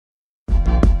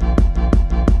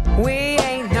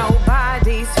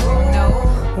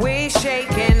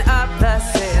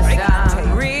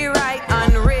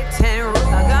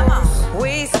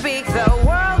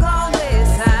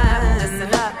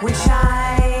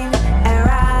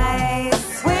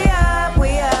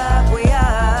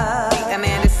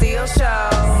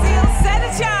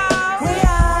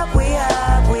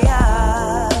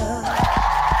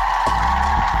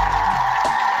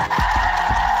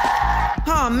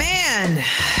man,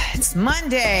 it's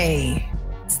Monday.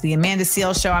 It's the Amanda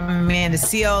Seales Show. I'm Amanda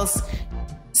Seales.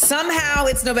 Somehow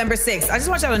it's November 6th. I just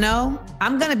want y'all to know,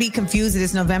 I'm going to be confused that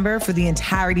it's November for the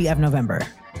entirety of November.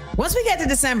 Once we get to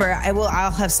December, I'll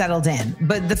have settled in.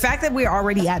 But the fact that we're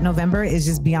already at November is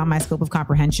just beyond my scope of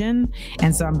comprehension.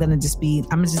 And so I'm going to just need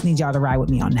y'all to ride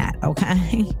with me on that.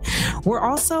 Okay. We're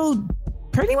also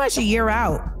pretty much a year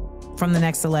out from the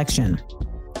next election.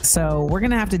 So we're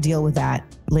going to have to deal with that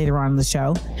later on in the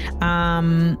show.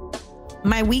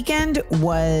 My weekend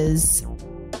was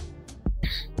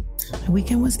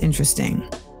interesting.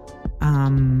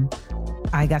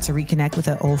 I got to reconnect with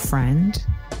an old friend.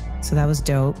 So that was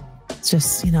dope.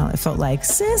 Just, it felt like,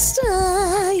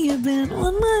 sister, you've been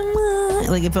on my mind.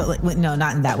 Like, it felt like, no,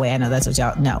 not in that way. I know that's what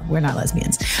y'all, no, we're not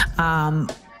lesbians.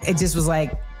 It just was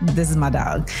like, this is my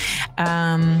dog.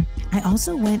 I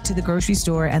also went to the grocery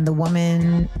store and the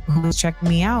woman who was checking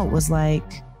me out was like,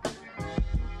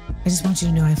 I just want you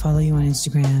to know I follow you on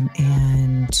Instagram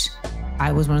and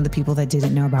I was one of the people that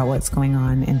didn't know about what's going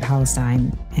on in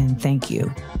Palestine and thank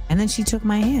you. And then she took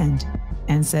my hand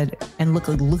and said, and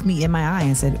looked me in my eye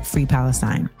and said, free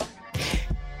Palestine.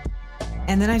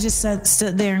 And then I just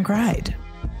stood there and cried.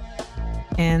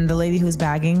 And the lady who was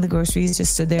bagging the groceries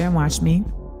just stood there and watched me.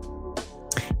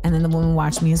 And then the woman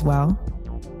watched me as well.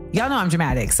 Y'all know I'm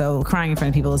dramatic, so crying in front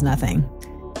of people is nothing.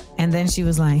 And then she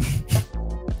was like,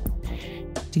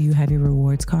 do you have your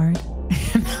rewards card?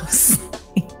 And I was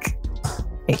like,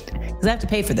 wait, because I have to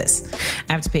pay for this.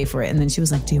 I have to pay for it. And then she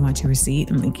was like, do you want your receipt?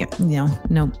 I'm like, yeah,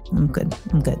 no, I'm good.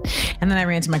 And then I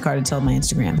ran to my car to tell my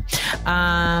Instagram.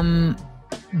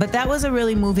 But that was a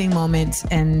really moving moment.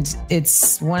 And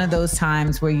it's one of those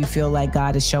times where you feel like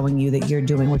God is showing you that you're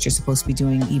doing what you're supposed to be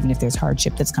doing, even if there's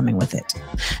hardship that's coming with it.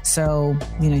 So,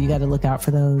 you got to look out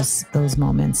for those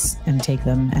moments and take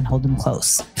them and hold them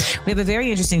close. We have a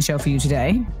very interesting show for you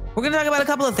today. We're going to talk about a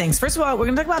couple of things. First of all, we're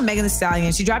going to talk about Megan Thee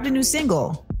Stallion. She dropped a new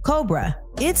single, COBRA.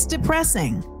 It's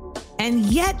depressing. And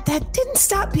yet that didn't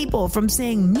stop people from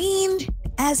saying mean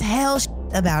as hell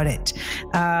about it,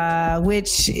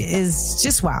 which is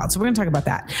just wild. So we're going to talk about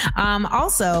that.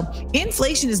 Also,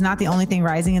 inflation is not the only thing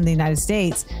rising in the United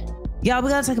States. Y'all, we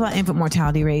got to talk about infant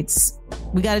mortality rates.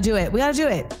 We got to do it. We got to do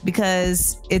it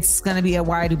because it's going to be a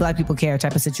why do Black people care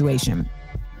type of situation.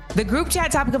 The group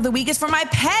chat topic of the week is for my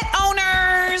pet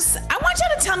owners. I want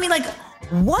y'all to tell me,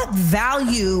 what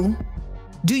value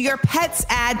do your pets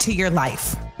add to your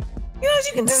life?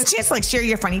 There's a chance to share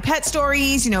your funny pet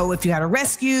stories. If you had a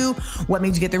rescue, what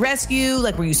made you get the rescue?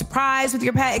 Were you surprised with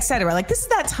your pet, etc. This is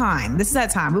that time.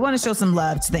 We want to show some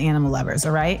love to the animal lovers.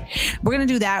 All right. We're going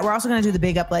to do that. We're also going to do the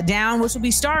Big Up, Let Down, which will be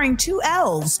starring two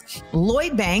elves,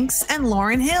 Lloyd Banks and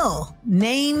Lauryn Hill.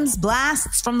 Names,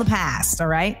 blasts from the past. All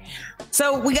right.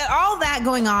 So we got all that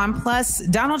going on. Plus,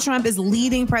 Donald Trump is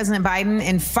leading President Biden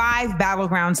in 5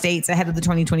 battleground states ahead of the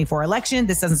 2024 election.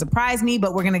 This doesn't surprise me,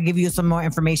 but we're going to give you some more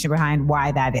information behind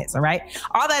why that is. All right.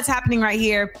 All that's happening right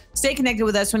here. Stay connected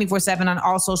with us 24/7 on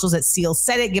all socials at Seal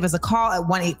Said It. Give us a call at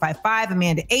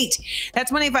 1-855-AMANDA-8.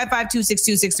 That's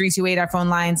 1-855-262-6328. Our phone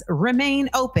lines remain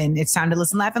open. It's time to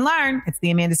listen, laugh, and learn. It's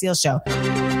the Amanda Seales Show.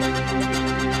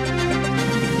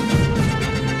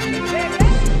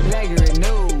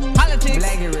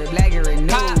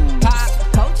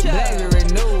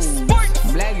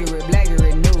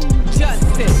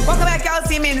 Welcome back, y'all. It's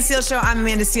the Amanda Seales Show. I'm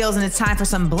Amanda Seales, and it's time for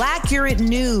some Black-urate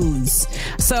news.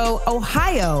 So,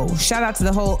 Ohio, shout out to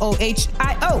the whole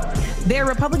OHIO. Their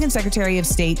Republican Secretary of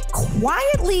State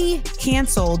quietly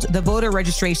canceled the voter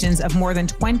registrations of more than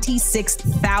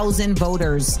 26,000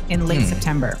 voters in late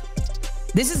September.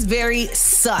 This is very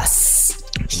sus.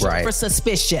 Right. For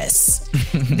suspicious.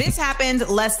 This happened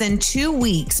less than 2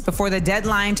 weeks before the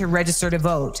deadline to register to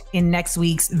vote in next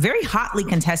week's very hotly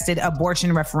contested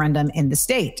abortion referendum in the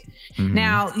state. Mm-hmm.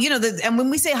 Now, and when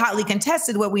we say hotly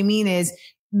contested, what we mean is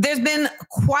there's been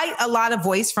quite a lot of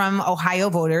voice from Ohio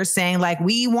voters saying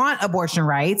we want abortion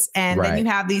rights. And then you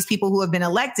have these people who have been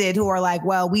elected who are like,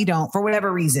 well, we don't, for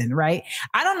whatever reason. Right.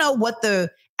 I don't know what the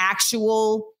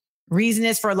actual reason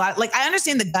is for a lot. I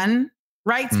understand the gun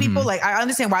rights people. I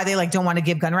understand why they don't want to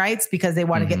give gun rights because they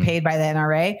want to get paid by the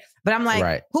NRA. But I'm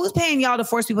who's paying y'all to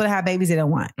force people to have babies they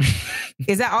don't want?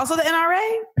 Is that also the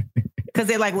NRA? Because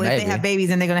they're if they have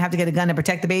babies and they're going to have to get a gun to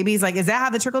protect the babies. Is that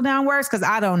how the trickle down works? Because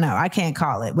I don't know. I can't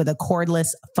call it with a cordless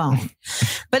phone.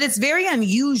 But it's very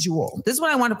unusual. This is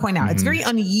what I want to point out. It's very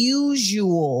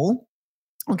unusual,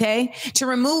 okay, to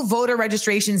remove voter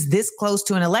registrations this close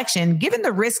to an election, given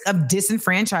the risk of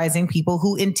disenfranchising people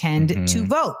who intend to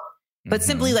vote, but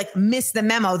simply miss the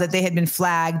memo that they had been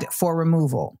flagged for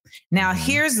removal. Now,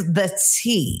 here's the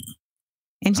tea.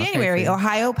 In January,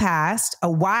 Ohio passed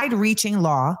a wide-reaching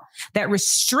law that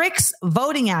restricts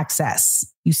voting access.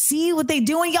 You see what they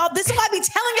doing, y'all? This is why I be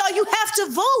telling y'all you have to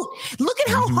vote. Look at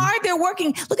how hard they're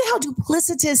working. Look at how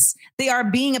duplicitous they are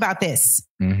being about this.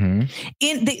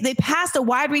 They passed a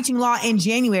wide-reaching law in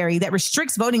January that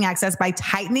restricts voting access by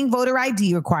tightening voter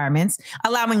ID requirements,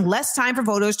 allowing less time for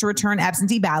voters to return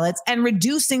absentee ballots, and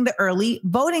reducing the early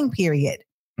voting period.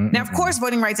 Now, of course,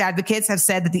 voting rights advocates have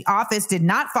said that the office did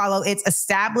not follow its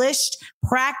established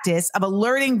practice of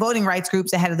alerting voting rights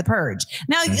groups ahead of the purge.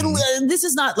 Now, this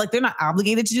is not like they're not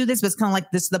obligated to do this, but it's kind of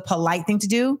like this is the polite thing to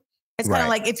do. It's kind of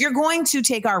like, if you're going to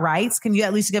take our rights, can you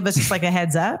at least give us just like a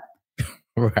heads up?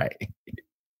 Right.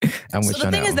 So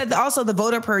the thing is that also the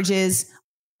voter purges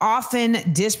often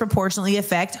disproportionately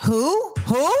affect who?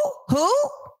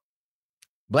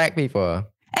 Black people.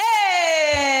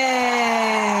 Hey,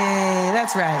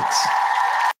 that's right.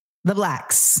 The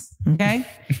blacks. Okay.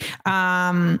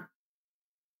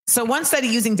 So one study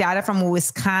using data from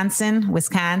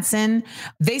Wisconsin,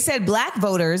 they said black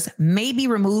voters may be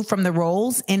removed from the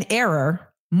rolls in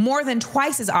error more than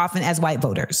twice as often as white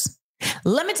voters.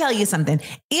 Let me tell you something.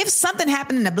 If something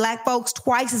happened to black folks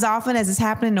twice as often as it's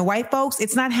happening to white folks,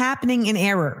 it's not happening in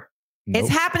error. Nope.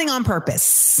 It's happening on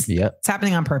purpose. Yep. It's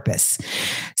happening on purpose.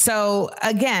 So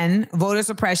again, voter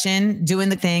suppression doing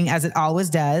the thing as it always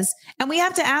does. And we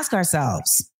have to ask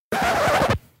ourselves,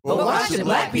 well, why should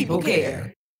black people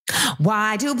care?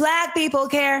 Why do black people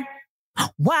care?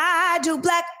 Why do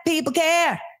black people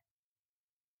care?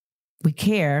 We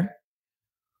care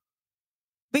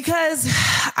because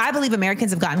I believe Americans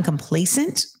have gotten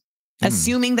complacent,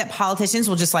 assuming that politicians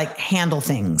will just like handle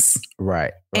things.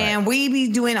 Right. And we be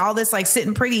doing all this like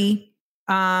sitting pretty,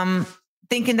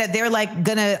 thinking that they're like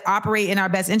going to operate in our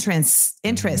best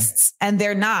interests, and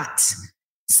they're not.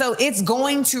 So it's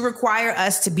going to require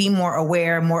us to be more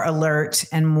aware, more alert,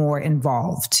 and more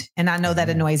involved. And I know that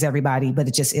annoys everybody, but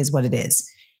it just is what it is.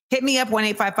 Hit me up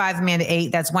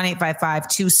 1-855-AMANDA-8. That's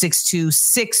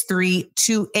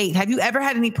 1-855-262-6328. Have you ever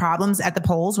had any problems at the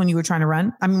polls when you were trying to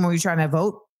run? I mean, when you were trying to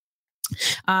vote?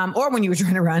 Or when you were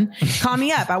trying to run? Call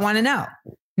me up. I want to know.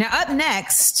 Now, up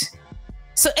next,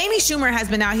 so Amy Schumer has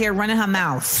been out here running her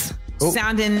mouth,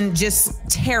 sounding just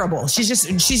terrible. She's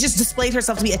just displayed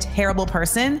herself to be a terrible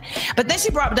person. But then she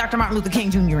brought Dr. Martin Luther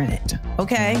King Jr. in it.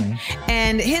 Okay.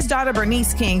 And his daughter,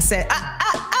 Bernice King, said,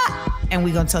 and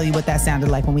we're going to tell you what that sounded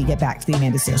like when we get back to the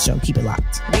Amanda Seales Show. Keep it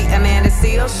locked. The Amanda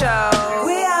Seales Show.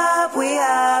 We up.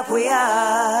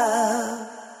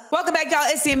 Welcome back, y'all.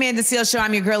 It's the Amanda Seales Show.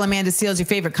 I'm your girl, Amanda Seales, your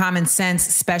favorite common sense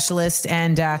specialist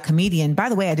and comedian. By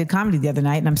the way, I did comedy the other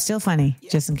night, and I'm still funny,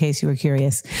 just in case you were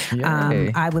curious.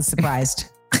 I was surprised.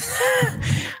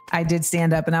 I did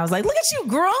stand up, and I was like, look at you,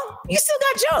 girl. You still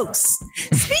got jokes.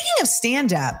 Speaking of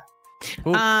stand up,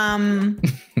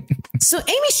 so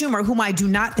Amy Schumer, whom I do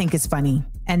not think is funny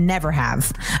and never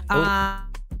have,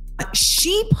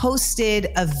 she posted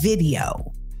a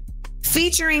video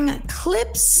featuring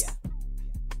clips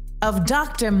of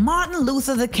Dr. Martin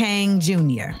Luther King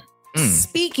Jr.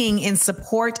 Speaking in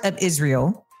support of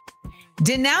Israel,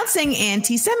 denouncing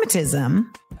antisemitism,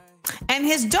 and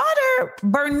his daughter,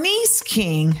 Bernice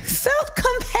King, felt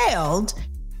compelled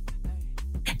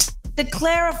to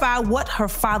clarify what her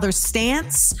father's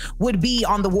stance would be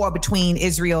on the war between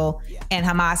Israel and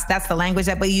Hamas. That's the language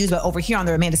that we use. But over here on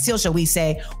the Amanda Seales Show, we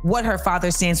say what her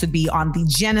father's stance would be on the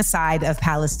genocide of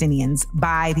Palestinians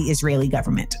by the Israeli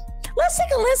government. Let's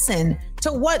take a listen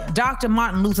to what Dr.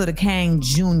 Martin Luther King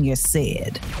Jr.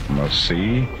 said. Must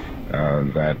see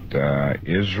that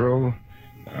Israel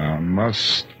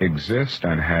must exist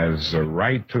and has a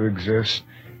right to exist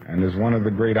and is one of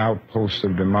the great outposts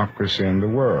of democracy in the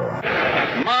world.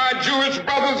 My Jewish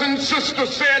brothers and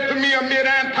sisters said to me amid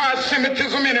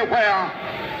anti-Semitism anywhere,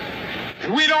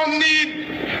 we don't need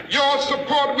your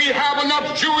support. We have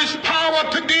enough Jewish power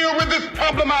to deal with this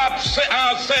problem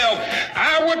ourselves.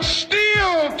 I would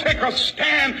still take a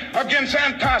stand against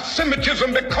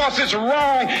anti-Semitism because it's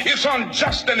wrong, it's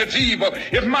unjust, and it's evil.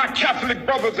 If my Catholic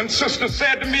brothers and sisters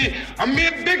said to me,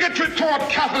 amid bigotry toward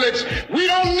Catholics, we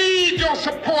don't need your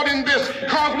support in this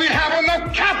because we have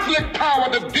enough Catholic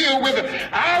power to deal with it,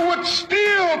 I would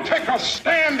still take a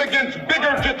stand against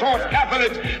bigotry toward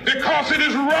Catholics because it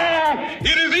is wrong,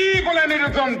 it is evil, and it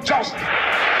is unjust.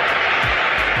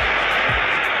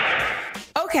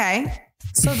 Okay,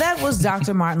 so that was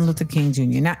Dr. Martin Luther King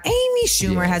Jr. Now, Amy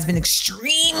Schumer has been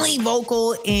extremely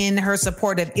vocal in her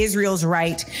support of Israel's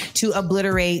right to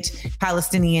obliterate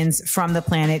Palestinians from the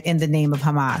planet in the name of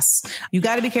Hamas. You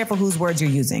got to be careful whose words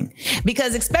you're using,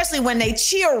 because especially when they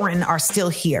children are still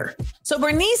here. So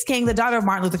Bernice King, the daughter of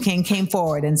Martin Luther King, came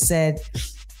forward and said,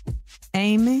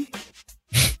 Amy,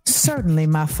 certainly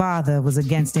my father was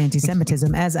against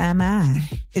anti-Semitism, as am I.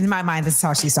 In my mind, this is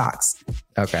how she talks.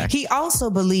 Okay. He also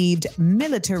believed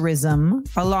militarism,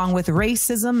 along with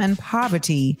racism and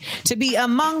poverty, to be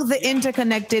among the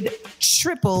interconnected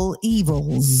triple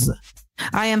evils.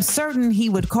 I am certain he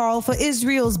would call for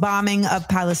Israel's bombing of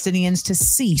Palestinians to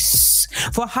cease,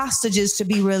 for hostages to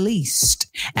be released,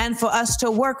 and for us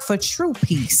to work for true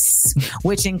peace,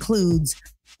 which includes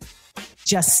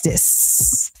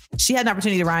justice. She had an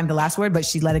opportunity to rhyme the last word, but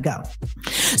she let it go.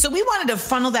 So we wanted to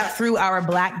funnel that through our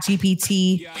Black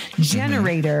GPT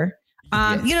generator,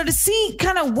 to see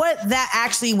kind of what that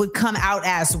actually would come out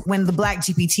as when the Black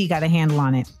GPT got a handle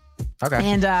on it. Okay.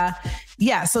 And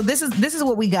so this is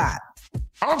what we got.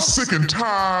 I'm sick and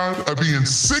tired of being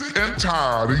sick and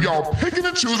tired of y'all picking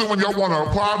and choosing when y'all want to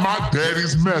apply my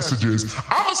daddy's messages.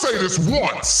 I'm going to say this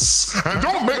once, and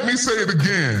don't make me say it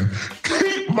again.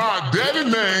 Keep my daddy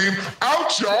name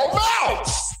out y'all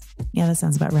mouths. Yeah, that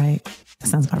sounds about right.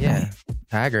 Right.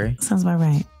 I agree. Sounds about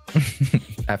right.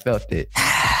 I felt it.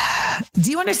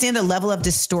 Do you understand the level of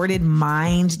distorted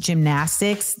mind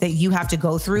gymnastics that you have to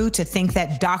go through to think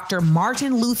that Dr.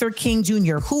 Martin Luther King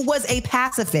Jr., who was a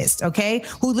pacifist, okay,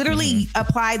 who literally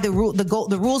applied the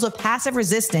rules of passive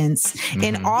resistance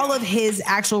in all of his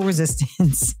actual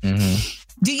resistance?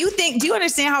 Do you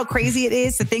understand how crazy it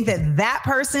is to think that that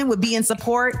person would be in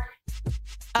support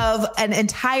of an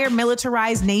entire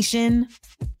militarized nation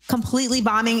completely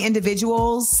bombing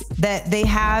individuals that they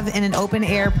have in an open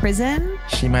air prison?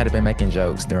 She might have been making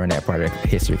jokes during that part of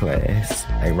history class,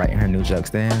 like writing her new jokes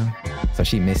down. So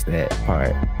she missed that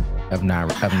part of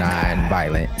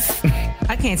non-violence.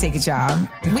 I can't take it, y'all.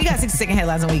 We got 60-second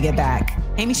headlines when we get back.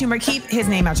 Amy Schumer, keep his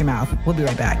name out your mouth. We'll be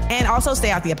right back. And also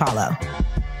stay out the Apollo.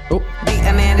 The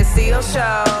Amanda Seales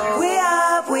Show. We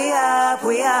up.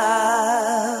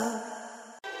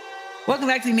 Welcome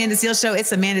back to the Amanda Seales Show.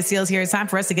 It's Amanda Seales here. It's time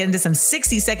for us to get into some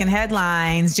 60-second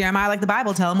headlines. Jeremiah, like the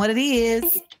Bible, tell them what it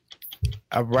is.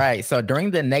 All right. So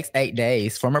during the next 8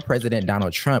 days, former President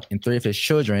Donald Trump and 3 of his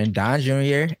children, Don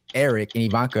Jr., Eric, and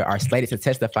Ivanka, are slated to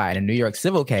testify in a New York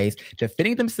civil case,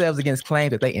 defending themselves against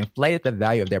claims that they inflated the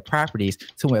value of their properties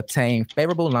to obtain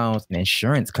favorable loans and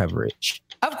insurance coverage.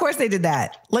 Of course they did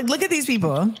that. Like, look at these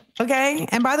people. Okay.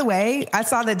 And by the way, I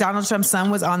saw that Donald Trump's son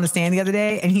was on the stand the other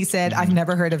day and he said, I've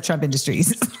never heard of Trump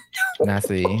Industries. I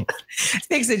see.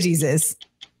 Thanks to Jesus.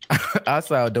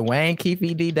 Also, Duane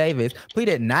Keefe D. Davis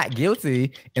pleaded not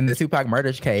guilty in the Tupac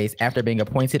murder case after being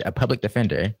appointed a public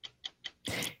defender.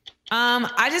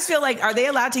 I just feel like, are they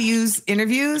allowed to use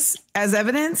interviews as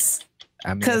evidence?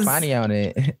 I mean, if Fonnie on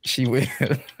it, she will.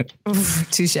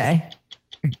 Touche.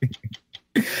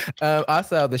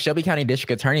 Also, the Shelby County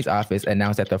District Attorney's Office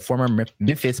announced that the former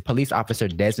Memphis police officer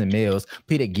Desmond Mills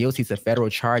pleaded guilty to federal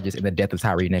charges in the death of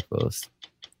Tyre Nichols.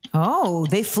 Oh,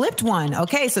 they flipped one.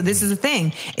 Okay, so this is the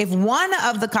thing. If one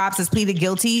of the cops has pleaded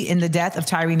guilty in the death of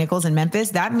Tyre Nichols in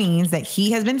Memphis, that means that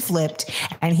he has been flipped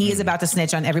and he is about to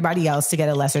snitch on everybody else to get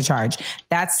a lesser charge.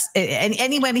 That's, and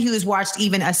anybody who has watched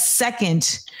even a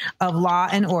second of Law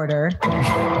and Order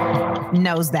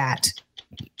knows that.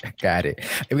 Got it.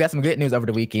 We got some good news over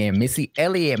the weekend. Missy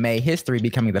Elliott made history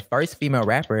becoming the first female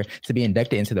rapper to be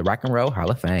inducted into the Rock and Roll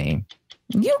Hall of Fame.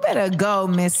 You better go,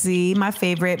 Missy. My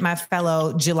favorite, my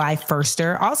fellow July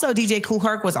 1ster. Also, DJ Kool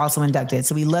Herc was also inducted.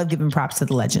 So we love giving props to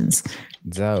the legends.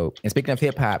 Dope. And speaking of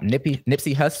hip hop,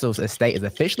 Nipsey Hussle's estate is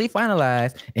officially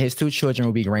finalized and his 2 children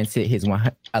will be granted his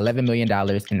 $11 million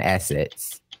in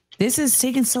assets. This is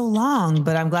taking so long,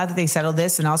 but I'm glad that they settled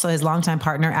this. And also his longtime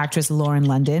partner, actress Lauren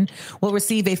London, will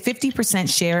receive a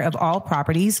 50% share of all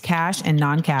properties, cash and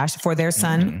non-cash, for their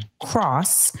son,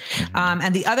 Cross.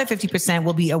 And the other 50%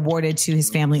 will be awarded to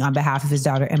his family on behalf of his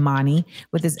daughter, Imani,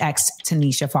 with his ex,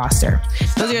 Tanisha Foster.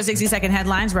 Those are your 60-second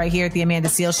headlines right here at the Amanda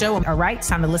Seales Show. All right, it's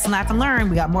time to listen, laugh, and learn.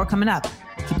 We got more coming up.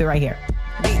 Keep it right here.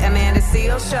 The Amanda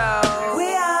Seales Show.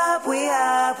 We up.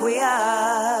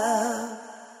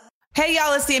 Hey,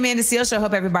 y'all, it's the Amanda Seales Show.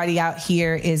 Hope everybody out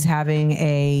here is having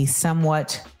a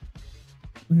somewhat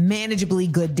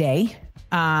manageably good day.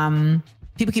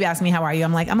 People keep asking me, how are you?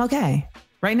 I'm like, I'm okay.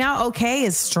 Right now, okay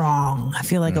is strong. I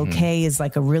feel like okay is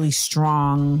like a really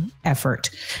strong effort.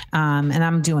 And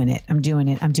I'm doing it. I'm doing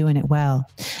it well.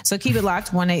 So keep it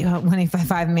locked.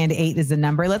 1-855-AMANDA-8 is the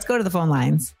number. Let's go to the phone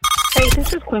lines. Hey,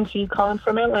 this is Quincy calling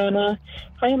from Atlanta.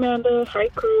 Hi, Amanda. Hi,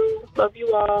 crew. Love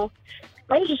you all.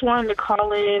 I was just wanting to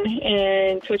call in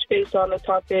and touch base on the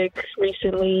topic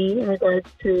recently in regards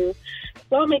to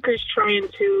lawmakers trying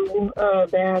to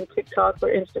ban TikTok or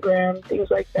Instagram,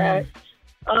 things like that.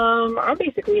 I'm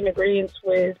basically in agreement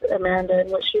with Amanda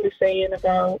and what she was saying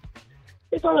about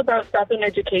it's all about stopping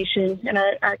education and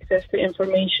our access to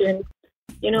information.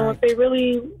 You know, if they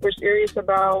really were serious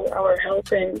about our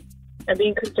health and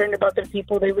being concerned about the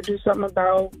people, they would do something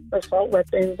about assault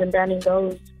weapons and banning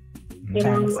those. You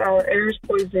know, our air is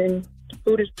poison,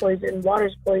 food is poison, water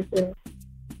is poison,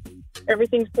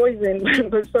 everything's poison,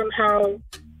 but somehow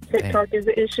TikTok is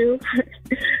the issue.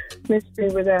 Mystery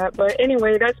with that. But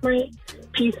anyway, that's my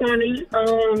piece on it.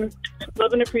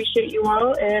 Love and appreciate you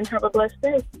all, and have a blessed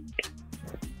day.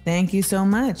 Thank you so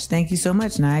much. Thank you so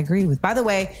much. And I agree with, by the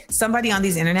way, somebody on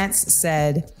these internets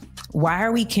said, why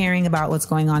are we caring about what's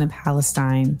going on in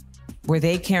Palestine? Were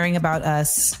they caring about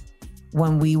us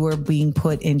when we were being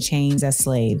put in chains as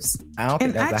slaves? I don't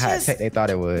think that's a hot take they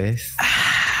thought it was.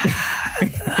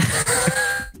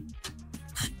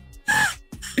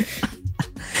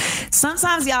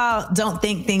 Sometimes y'all don't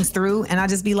think things through, and I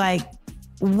just be like,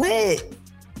 what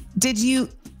did you,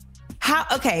 how,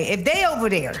 okay, if they over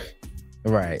there,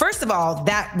 right. First of all,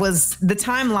 that was, the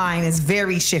timeline is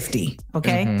very shifty,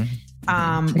 okay?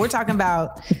 Mm-hmm. We're talking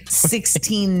about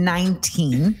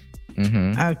 1619,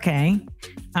 okay?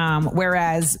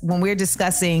 Whereas when we're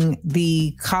discussing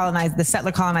the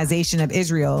settler colonization of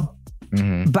Israel,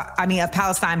 but I mean of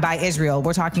Palestine by Israel,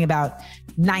 we're talking about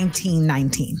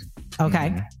 1919,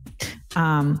 okay?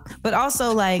 But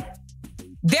also, like,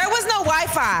 there was no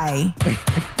Wi-Fi.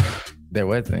 There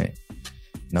wasn't.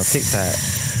 No TikTok.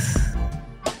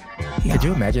 Could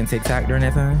you imagine TikTok during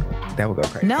that time? That would go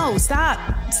crazy. No, stop.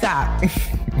 Stop.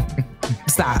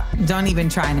 Don't even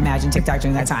try and imagine TikTok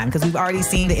during that time, because we've already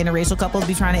seen the interracial couples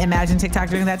be trying to imagine TikTok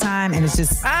during that time, and it's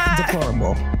just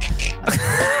deplorable.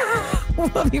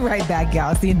 We'll be right back,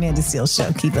 y'all. It's the Amanda Seales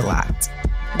Show. Keep it locked.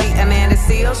 The Amanda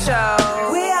Seales Show.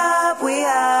 We up, we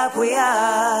up, we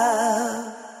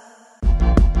up.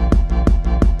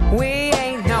 We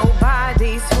ain't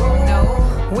nobody's fool. No.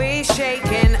 We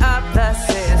shaking up the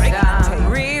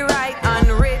system. Rewrite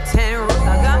unwritten rules.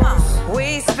 Come on.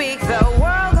 We speak, the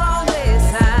world gon'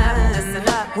 listen. Listen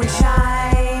up. We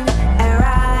shine and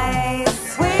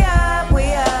rise. We up,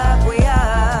 we up, we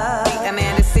up. The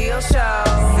Amanda Seales Show.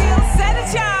 Seales said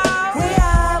it, y'all. We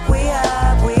up, we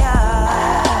up, we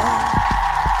up.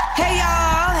 Hey,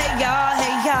 y'all. Hey, y'all.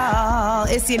 Hey, y'all.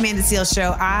 It's the Amanda Seales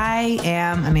Show. I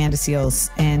am Amanda Seales,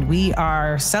 and we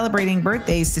are celebrating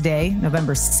birthdays today,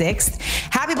 November 6th.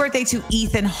 Happy birthday to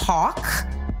Ethan Hawke,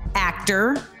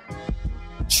 actor.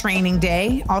 Training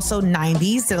Day, also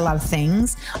 90s, did a lot of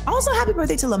things. Also, happy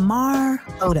birthday to LAMOR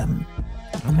ODOM.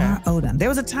 LAMOR ODOM. There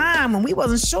was a time when we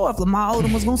wasn't sure if LAMOR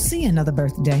ODOM was going to see another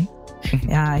birthday.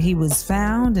 He was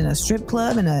found in a strip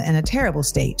club in a terrible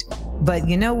state. But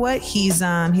you know what? He's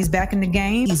back in the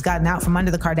game. He's gotten out from under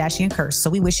the Kardashian curse. So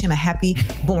we wish him a happy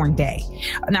born day.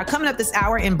 Now, coming up this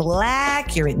hour in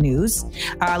Blaccurate News,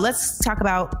 let's talk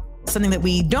about something that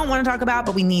we don't want to talk about,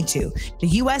 but we need to. The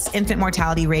U.S. infant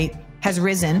mortality rate has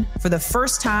risen for the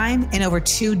first time in over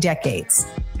 2 decades.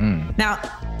 Now,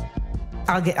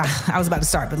 I was about to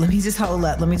start, but let me just hold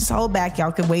up. Let me just hold back.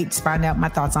 Y'all can wait to find out my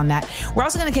thoughts on that. We're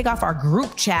also going to kick off our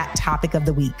group chat topic of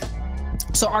the week.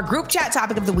 So our group chat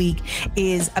topic of the week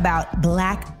is about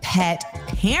Black pet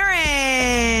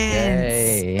parents.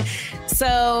 Yay.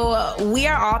 So we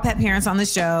are all pet parents on the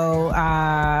show,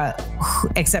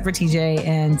 except for TJ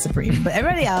and Supreme. But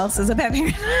everybody else is a pet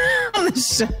parent on the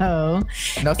show.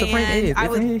 No, Supreme is.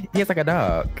 He has like a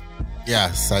dog.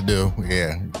 Yes, I do.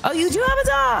 Yeah. Oh, you do have a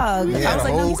dog? We had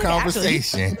a whole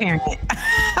conversation. I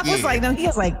was like, no, he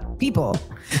has like people.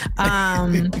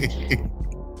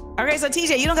 Okay, so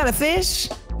TJ, you don't got a fish?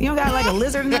 You don't got like a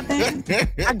lizard or nothing?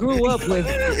 I grew up with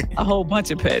a whole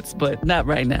bunch of pets, but not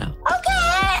right now. Okay.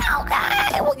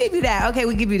 We'll give you that. Okay,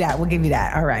 we'll give you that.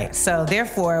 All right. So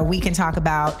therefore, we can talk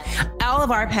about all of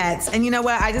our pets. And you know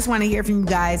what? I just want to hear from you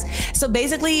guys. So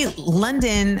basically,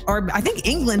 London, or I think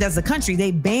England as a country,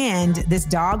 they banned this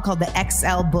dog called the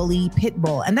XL Bully Pit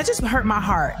Bull. And that just hurt my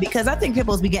heart, because I think pit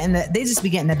bulls be getting a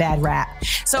bad rap.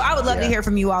 So I would love to hear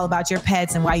from you all about your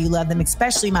pets and why you love them,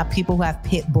 especially my people who have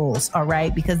pit bulls. All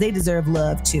right. Because they deserve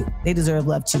love too.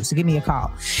 So give me a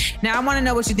call. Now, I want to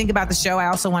know what you think about the show. I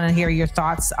also want to hear your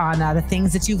thoughts on the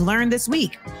things that you've learned this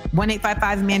week.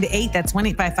 1-855-AMANDA-8. That's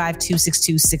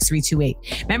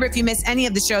 1-855-262-6328. Remember, if you miss any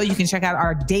of the show, you can check out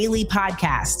our daily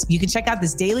podcast. You can check out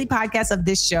this daily podcast of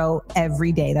this show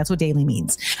every day. That's what daily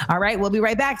means. All right. We'll be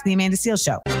right back to the Amanda Seales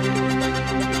Show.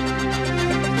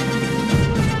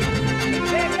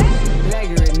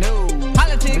 Blaccurate news.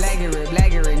 Politics.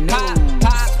 Blaccurate news.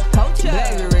 Pop culture.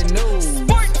 Blaccurate news.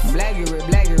 Sports.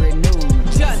 Blaccurate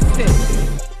news.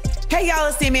 Justice. Hey, y'all. y'all.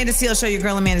 It's the Amanda Seales Show. Your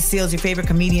girl Amanda Seales, your favorite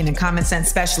comedian and common sense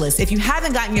specialist. If you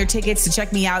haven't gotten your tickets to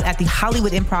check me out at the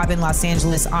Hollywood Improv in Los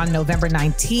Angeles on November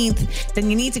 19th, then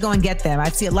you need to go and get them. I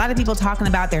see a lot of people talking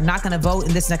about they're not going to vote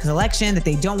in this next election, that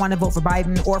they don't want to vote for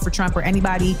Biden or for Trump or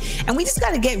anybody. And we just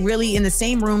got to get really in the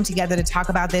same room together to talk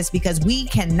about this, because we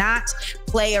cannot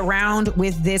play around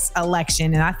with this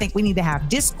election. And I think we need to have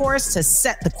discourse to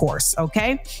set the course.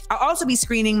 Okay. I'll also be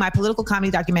screening my political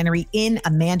comedy documentary In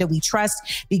Amanda We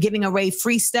Trust, be giving away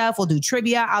free stuff. We'll do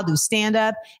trivia. I'll do stand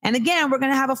up. And again, we're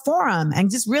going to have a forum and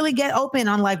just really get open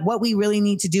on like what we really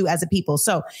need to do as a people.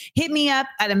 So hit me up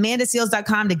at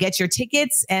amandaseales.com to get your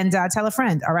tickets and tell a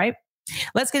friend. All right.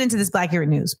 Let's get into this Black Hero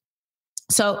News.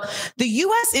 So the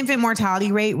U.S. infant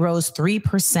mortality rate rose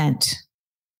 3%.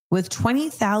 With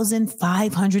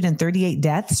 20,538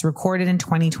 deaths recorded in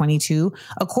 2022,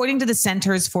 according to the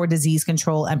Centers for Disease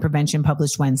Control and Prevention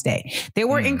published Wednesday. There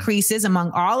were increases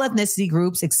among all ethnicity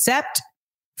groups except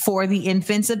for the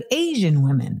infants of Asian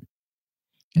women.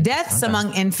 Deaths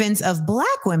among infants of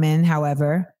Black women,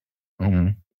 however,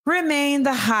 remain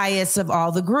the highest of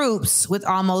all the groups, with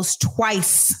almost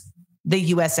twice the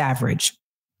U.S. average.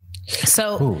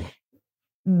 So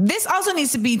this also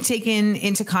needs to be taken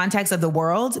into context of the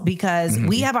world, because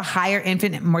we have a higher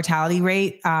infant mortality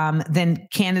rate than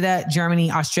Canada,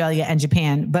 Germany, Australia, and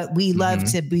Japan. But we love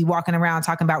to be walking around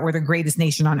talking about we're the greatest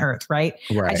nation on earth, right?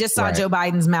 I just saw Joe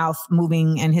Biden's mouth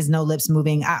moving and his no lips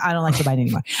moving. I don't like Joe Biden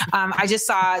anymore. I just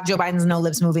saw Joe Biden's no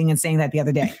lips moving and saying that the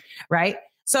other day, right?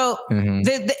 So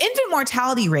the infant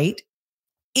mortality rate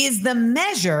is the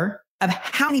measure of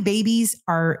how many babies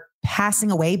are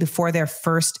passing away before their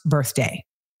first birthday.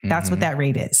 That's what that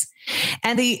rate is.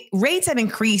 And the rates have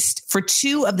increased for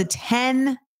 2 of the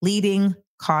 10 leading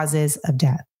causes of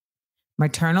death.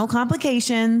 Maternal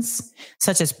complications,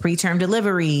 such as preterm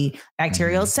delivery,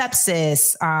 bacterial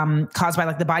sepsis, caused by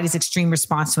like the body's extreme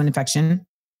response to an infection.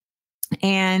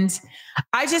 And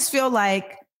I just feel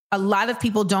like a lot of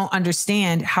people don't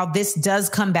understand how this does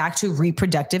come back to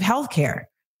reproductive health care.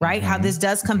 Right? How this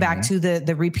does come back to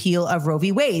the repeal of Roe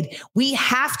v. Wade. We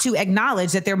have to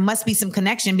acknowledge that there must be some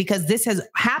connection, because this has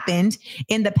happened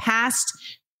in the past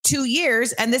 2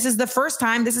 years. And this is the first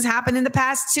time this has happened in the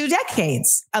past 2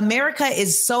 decades. America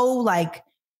is so like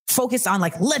focused on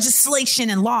like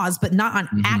legislation and laws, but not on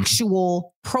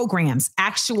actual programs,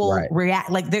 actual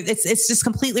it's just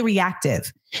completely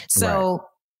reactive. So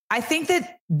I think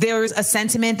that there's a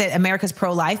sentiment that America's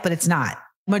pro-life, but it's not.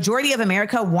 Majority of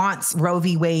America wants Roe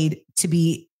v. Wade to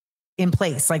be in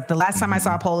place. Like the last time I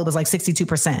saw a poll, it was like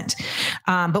 62%.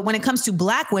 But when it comes to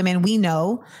Black women, we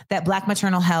know that Black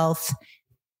maternal health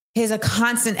is a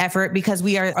constant effort, because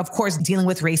we are, of course, dealing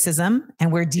with racism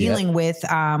and we're dealing with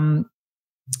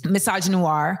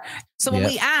misogynoir. So when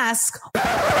we ask,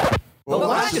 well,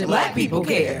 why should Black people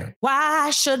care? Why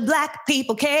should Black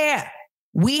people care?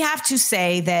 We have to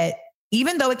say that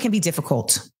even though it can be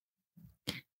difficult,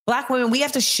 Black women, we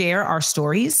have to share our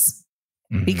stories,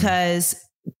 because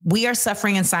we are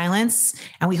suffering in silence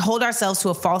and we hold ourselves to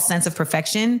a false sense of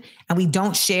perfection, and we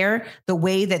don't share the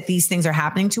way that these things are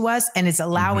happening to us. And it's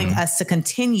allowing us to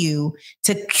continue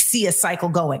to see a cycle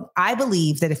going. I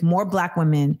believe that if more Black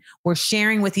women were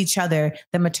sharing with each other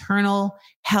the maternal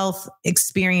health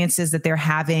experiences that they're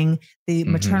having, the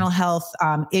maternal health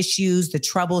issues, the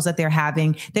troubles that they're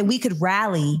having, that we could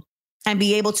rally and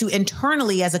be able to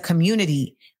internally as a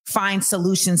community find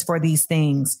solutions for these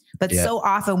things. But so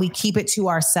often we keep it to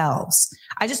ourselves.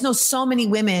 I just know so many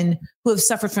women who have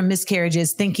suffered from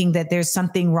miscarriages thinking that there's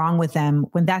something wrong with them,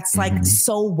 when that's like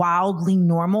so wildly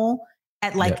normal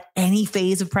at like any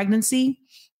phase of pregnancy,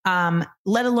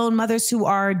 let alone mothers who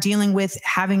are dealing with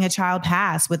having a child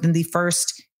pass within the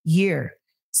first year.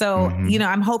 So, you know,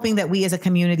 I'm hoping that we as a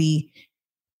community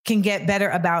can get better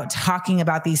about talking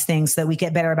about these things, so that we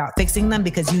get better about fixing them,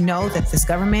 because you know that this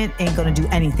government ain't going to do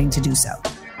anything to do so.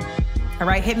 All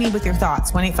right, hit me with your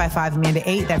thoughts.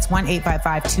 1-855-AMANDA-8. That's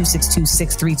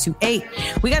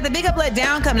 1-855-262-6328. We got the Big Up Let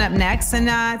Down coming up next, and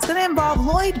it's going to involve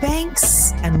Lloyd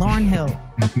Banks and Lauryn Hill.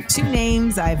 2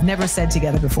 names I've never said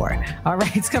together before. All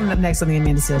right, it's coming up next on the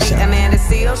Amanda Seales Show. The Amanda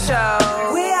Seales Show.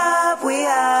 We up, we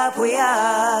up, we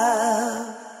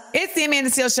up. It's the Amanda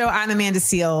Seales Show. I'm Amanda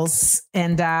Seales.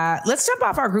 And let's jump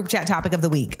off our group chat topic of the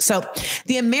week. So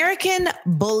the American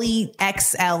Bully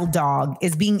XL dog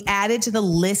is being added to the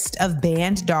list of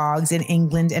banned dogs in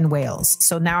England and Wales.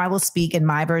 So now I will speak in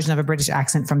my version of a British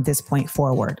accent from this point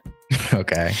forward.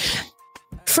 Okay.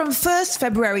 From 1st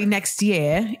February next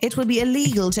year, it will be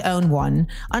illegal to own one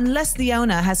unless the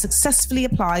owner has successfully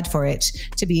applied for it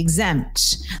to be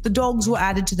exempt. The dogs were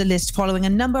added to the list following a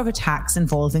number of attacks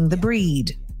involving the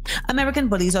breed. American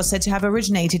bullies are said to have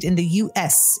originated in the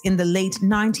US in the late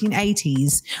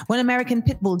 1980s when American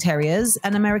Pit Bull Terriers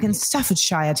and American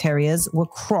Staffordshire Terriers were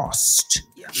crossed.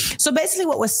 So basically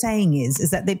what we're saying is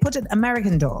that they put an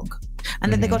American dog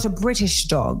and then they got a British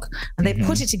dog and they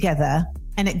put it together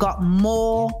and it got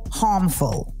more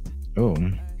harmful. Oh.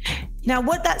 Now,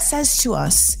 what that says to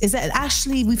us is that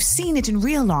actually we've seen it in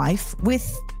real life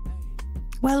with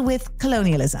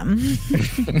colonialism.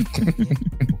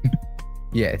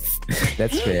 Yes,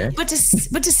 that's fair. But to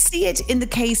see it in the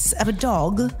case of a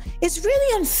dog is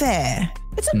really unfair.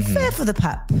 It's unfair for the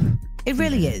pup. It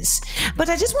really is. But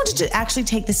I just wanted to actually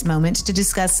take this moment to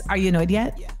discuss, are you annoyed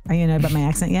yet? Are you annoyed about my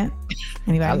accent yet?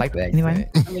 Anybody? I like that. Anybody?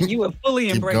 I mean, you were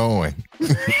fully embraced. Keep going.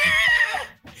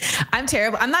 I'm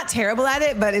terrible. I'm not terrible at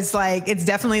it, but it's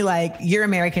definitely like you're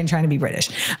American trying to be British.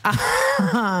 But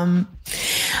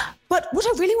what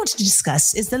I really wanted to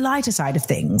discuss is the lighter side of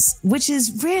things, which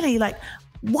is really like,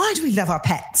 why do we love our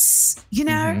pets? You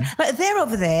know, like they're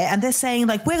over there and they're saying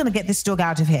like, we're going to get this dog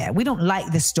out of here. We don't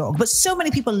like this dog, but so many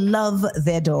people love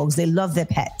their dogs. They love their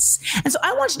pets. And so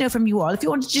I want to know from you all, if you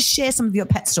want to just share some of your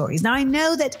pet stories. Now I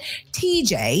know that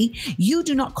TJ, you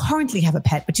do not currently have a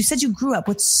pet, but you said you grew up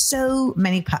with so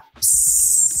many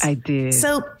pups. I did.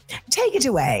 So take it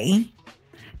away.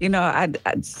 You know, I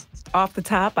off the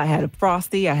top, I had a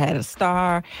Frosty, I had a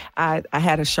Star, I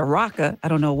had a Shiraka. I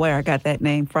don't know where I got that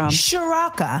name from.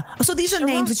 Shiraka. So these are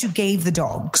names that you gave the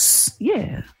dogs.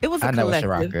 Yeah, it was a I know collective.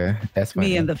 Shiraka. That's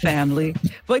funny. Me and the family.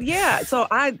 But yeah, so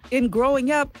in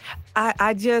growing up,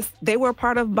 they were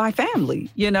part of my family.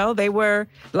 You know, they were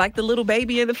like the little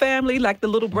baby in the family, like the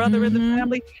little brother in the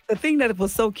family. The thing that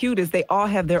was so cute is they all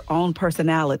have their own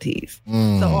personalities.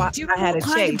 So Do you know I had what a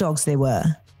kind Chase. of dogs they were?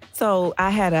 So I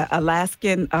had an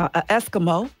Alaskan,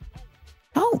 Eskimo.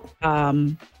 Oh.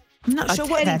 I'm not sure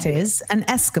what that is. An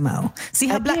Eskimo. See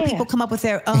how black people come up with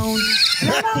their own.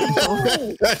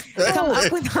 Come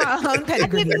up with our own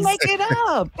pedigrees. I didn't make it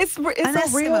up. It's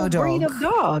a real breed of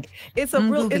dog. It's a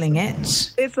Googling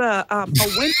it. It's a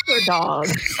winter dog.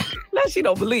 Unless you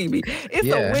don't believe me, it's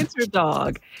a winter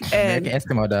dog. And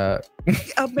American Eskimo dog.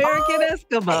 American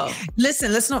Eskimo.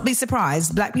 Listen, let's not be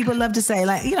surprised. Black people love to say,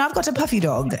 like, you know, I've got a puffy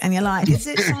dog, and you're like, is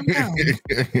it? Oh, no.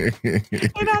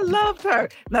 And I loved her.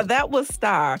 Now that was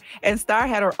Star. And Star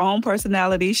had her own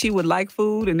personality. She would like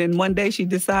food, and then one day she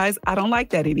decides, I don't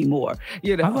like that anymore.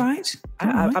 You know, all right.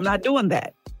 I'm not doing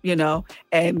that. You know,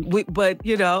 but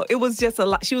you know, it was just a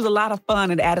lot. She was a lot of fun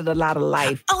and added a lot of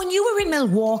life. Oh, and you were in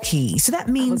Milwaukee, so that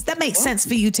means that makes sense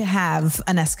for you to have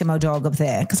an Eskimo dog up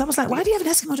there. Because I was like, why do you have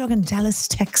an Eskimo dog in Dallas,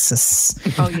 Texas?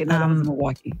 Oh yeah, no, that was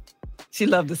Milwaukee. She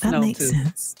loved the snow that makes too.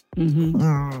 Sense.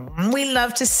 We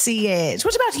love to see it.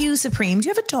 What about you, Supreme? Do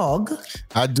you have a dog?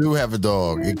 I do have a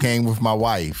dog. It came with my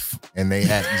wife, and they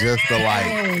act just alike.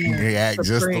 They act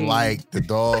just alike. The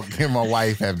dog and my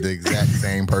wife have the exact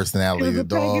same personality. The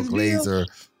dog lays her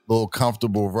little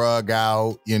comfortable rug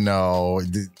out. You know,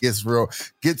 it gets real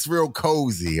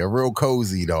cozy. A real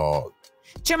cozy dog.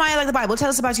 Jeremiah, like the Bible, tell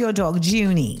us about your dog,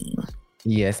 Junie.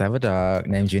 Yes, I have a dog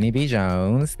named Junie B.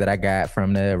 Jones that I got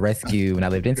from the rescue when I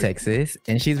lived in Texas.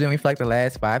 And she's been with me for like the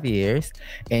last 5 years.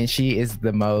 And she is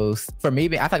the most, for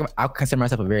me, I'll consider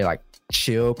myself a very like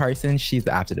chill person. She's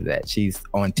the opposite of that. She's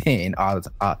on 10 all the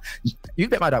time.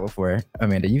 You've met my dog before,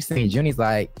 Amanda. You've seen Junie's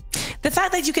like... The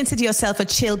fact that you consider yourself a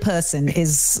chill person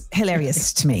is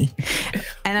hilarious to me.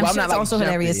 And I'm sure it's also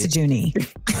hilarious to Junie.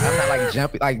 I'm not like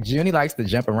jumpy. Like Junie likes to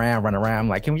jump around, run around. I'm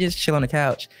like, can we just chill on the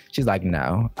couch? She's like,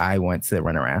 no, I want to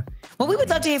run around. Well, we would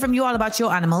love to hear from you all about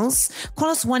your animals. Call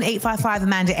us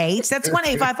 1-855-AMANDA-8. That's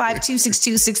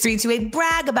 1-855-262-6328.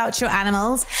 Brag about your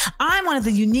animals. I'm one of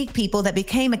the unique people that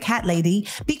became a cat lady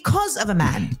because of a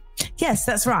man. Yes,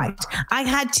 that's right. I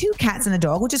had 2 cats and a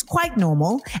dog, which is quite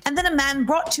normal. And then a man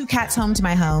brought 2 cats home to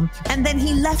my home. And then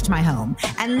he left my home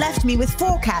and left me with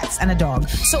 4 cats and a dog.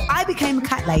 So I became a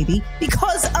cat lady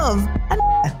because of a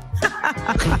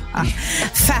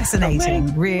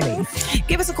fascinating, really.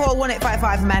 Give us a call,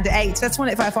 1-855-AMANDA-8. That's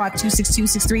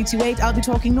 1-855-262-6328. I'll be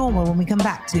talking normal when we come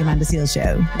back to the Amanda Seales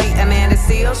Show. The Amanda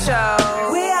Seales Show.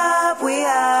 We up, we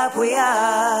up, we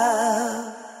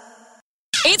up.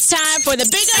 It's time for the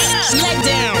Big Up, Let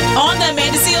Down on the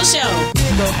Amanda Seales Show.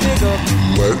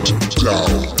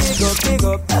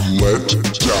 Let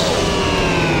down.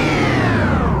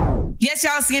 Yes,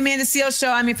 y'all, it's the Amanda Seales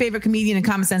Show. I'm your favorite comedian and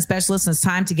common sense specialist, and it's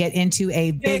time to get into a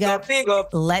Big Up,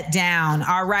 Let Down.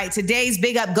 All right, today's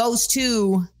Big Up goes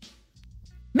to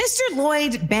Mr.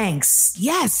 Lloyd Banks.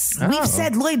 Yes, we've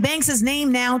said Lloyd Banks'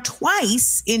 name now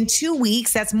twice in 2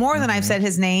 weeks. That's more than I've said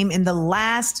his name in the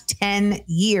last 10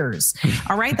 years.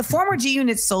 All right. The former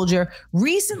G-Unit soldier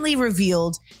recently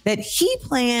revealed that he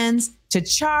plans to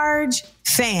charge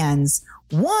fans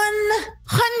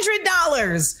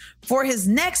 $100 for his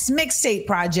next mixtape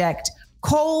project,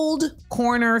 Cold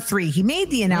Corner 3. He made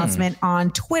the announcement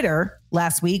on Twitter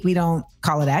last week. We don't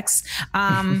call it X.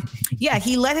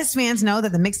 He let his fans know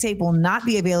that the mixtape will not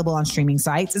be available on streaming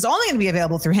sites. It's only going to be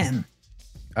available through him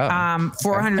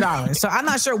for $100. So I'm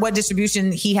not sure what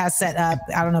distribution he has set up.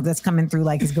 I don't know if that's coming through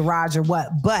like his garage or what,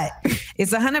 but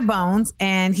it's 100 bones.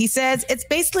 And he says it's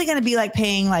basically going to be like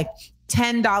paying like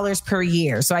 $10 per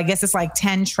year. So I guess it's like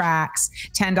 10 tracks,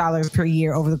 $10 per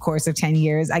year over the course of 10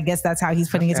 years. I guess that's how he's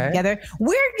putting it together.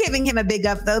 We're giving him a big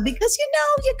up though, because you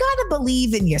got to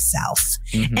believe in yourself.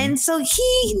 And so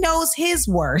he knows his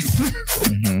worth.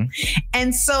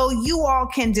 And so you all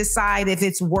can decide if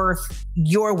it's worth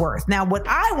your worth. Now, what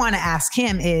I want to ask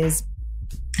him is,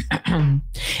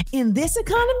 in this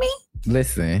economy,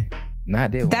 listen,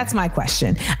 not that one. That's my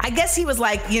question. I guess he was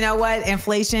like, you know what?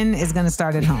 Inflation is going to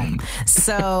start at home.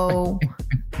 So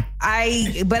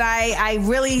I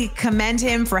really commend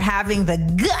him for having the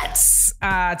guts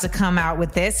to come out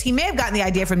with this. He may have gotten the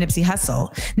idea from Nipsey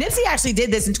Hussle. Nipsey actually did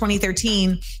this in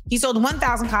 2013. He sold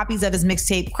 1,000 copies of his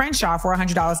mixtape Crenshaw for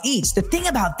 $100 each. The thing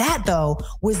about that though,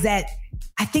 was that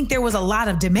I think there was a lot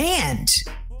of demand.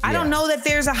 I don't know that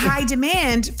there's a high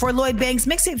demand for Lloyd Banks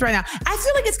mixtapes right now. I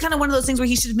feel like it's kind of one of those things where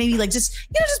he should maybe like just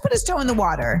put his toe in the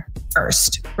water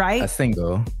first, right? A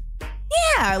single.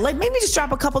 Yeah, like maybe just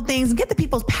drop a couple things and get the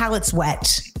people's palates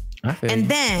wet. And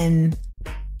then,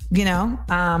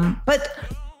 but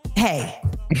hey,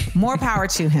 more power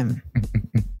to him.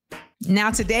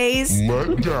 Now today's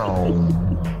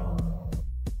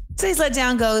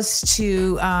letdown goes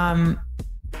to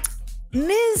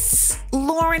Ms.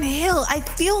 Lauryn Hill. I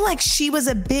feel like she was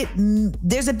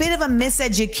there's a bit of a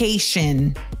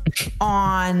miseducation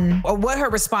on what her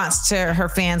response to her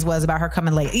fans was about her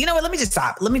coming late. You know what? Let me just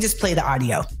stop. Let me just play the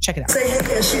audio. Check it out. Say,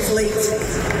 yeah, she's late.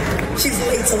 She's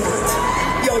late a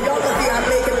lot. Yo, y'all lucky I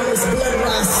make it on this blood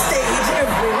rise stage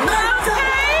every night.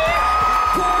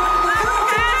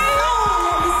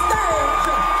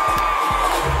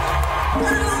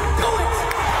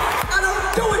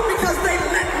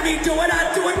 Do it,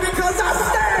 I do it because I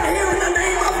stand here in the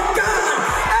name of God,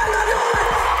 and I do it.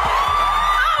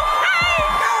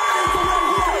 God is the one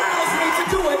who allows me to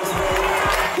do it,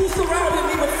 who surrounded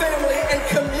me with family and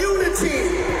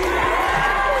community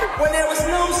when there was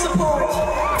no support,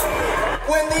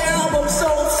 when the album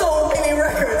sold so many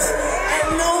records,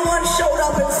 and no one showed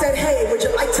up and said, hey, would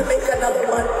you like to make another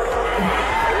one?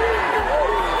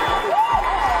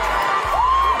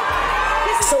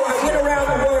 So I went around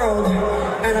the world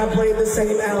and I played the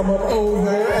same album over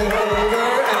and over and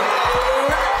over.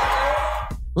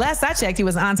 Last I checked, he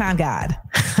was an on-time God.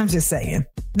 I'm just saying.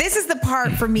 This is the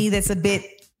part for me that's a bit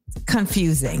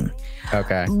confusing.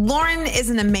 Okay. Lauryn is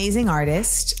an amazing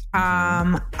artist.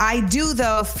 I do,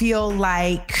 though, feel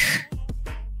like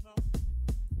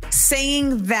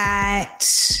saying that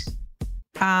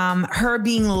her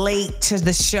being late to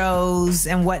the shows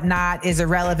and whatnot is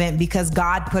irrelevant because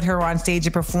God put her on stage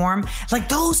to perform. Like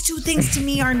those two things to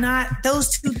me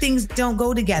those two things don't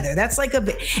go together. That's like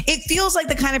it feels like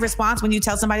the kind of response when you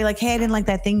tell somebody like, hey, I didn't like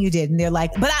that thing you did. And they're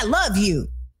like, but I love you.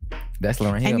 That's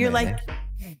Lauryn Hill. And you're like,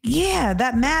 yeah,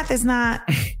 that math is not,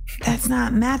 that's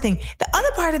not mathing. The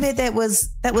other part of it that was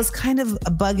kind of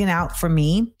bugging out for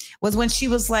me was when she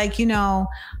was like,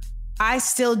 I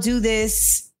still do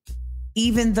this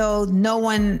even though no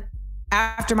one,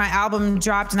 after my album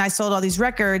dropped and I sold all these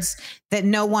records, that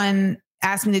no one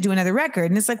asked me to do another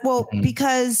record. And it's like, well,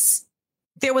 because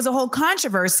there was a whole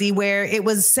controversy where it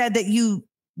was said that you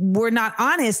were not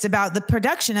honest about the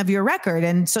production of your record.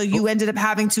 And so you ended up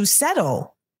having to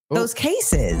settle those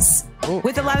cases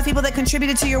with a lot of people that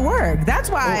contributed to your work. That's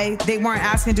why they weren't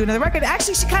asking to do another record.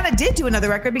 Actually, she kind of did do another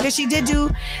record because she did do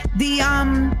the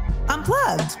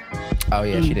Unplugged. Oh,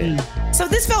 yeah, she did. So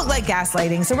this felt like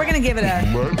gaslighting. So we're going to give it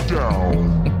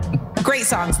great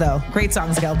songs, though. Great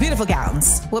songs, girl. Beautiful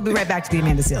gowns. We'll be right back to the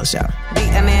Amanda Seales Show.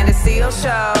 The Amanda Seales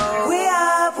Show. We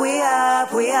up.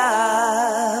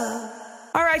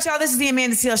 All right, y'all. This is the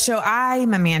Amanda Seales Show.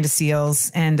 I'm Amanda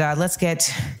Seales. And let's get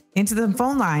into the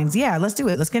phone lines. Yeah, let's do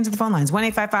it. Let's get into the phone lines.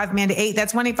 1-855-AMANDA-8.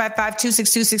 That's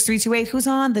 1-855-262-6328. Who's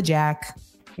on the jack?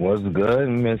 What's good,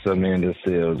 Miss Amanda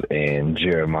Seales and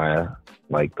Jeremiah,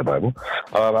 like the Bible.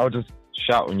 I was just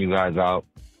shouting you guys out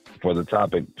for the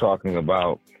topic, talking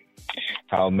about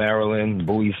how Maryland,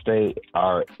 Bowie State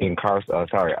are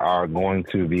going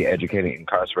to be educating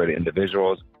incarcerated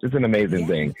individuals. It's an amazing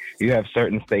thing. You have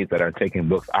certain states that are taking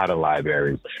books out of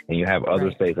libraries, and you have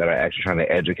other states that are actually trying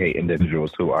to educate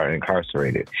individuals who are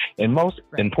incarcerated. And most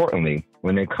importantly,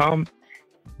 when they come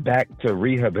back to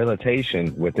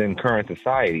rehabilitation within current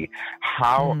society,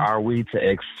 how are we to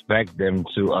expect them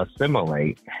to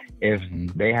assimilate if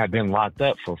they have been locked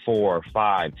up for 4,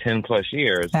 5, 10 plus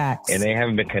years and they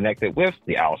haven't been connected with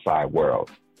the outside world?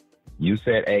 You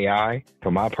said AI.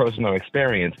 From my personal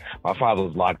experience, my father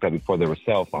was locked up before there were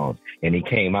cell phones, and he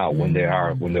came out when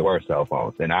there were cell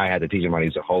phones, and I had to teach him how to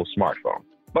use a whole smartphone.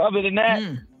 But other than that,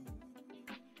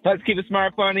 let's keep it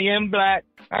smart, funny, and black.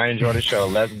 I enjoy the show.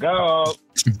 Let's go.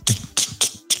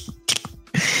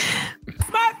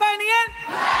 Smart, funny,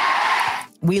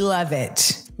 and we love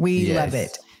it. We love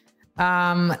it.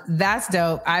 That's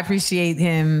dope. I appreciate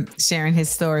him sharing his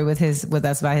story with us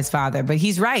about his father. But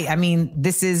he's right. I mean,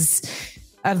 this is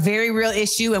a very real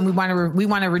issue, and we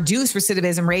want to reduce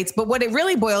recidivism rates. But what it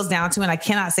really boils down to, and I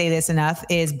cannot say this enough,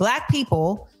 is Black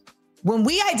people. When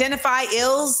we identify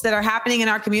ills that are happening in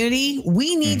our community,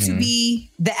 we need to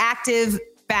be the active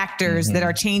factors that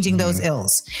are changing those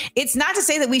ills. It's not to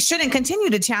say that we shouldn't continue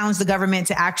to challenge the government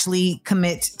to actually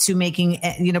commit to making,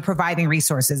 providing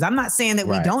resources. I'm not saying that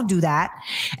we don't do that.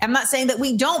 I'm not saying that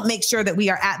we don't make sure that we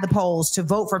are at the polls to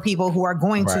vote for people who are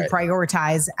going to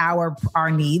prioritize our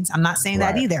needs. I'm not saying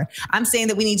that either. I'm saying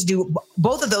that we need to do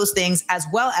both of those things, as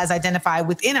well as identify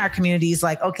within our communities,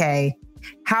 like, okay,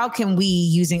 how can we,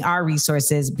 using our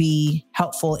resources, be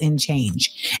helpful in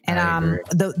change? And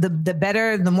the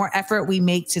better, the more effort we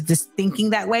make to just thinking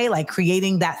that way, like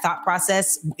creating that thought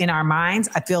process in our minds,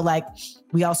 I feel like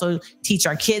we also teach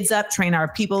our kids up, train our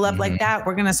people up like that.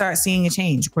 We're going to start seeing a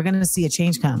change. We're going to see a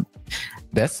change come.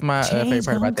 That's my favorite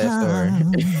part about that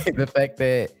story. The fact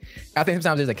that I think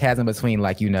sometimes there's a chasm between,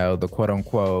 like, the quote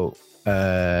unquote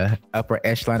upper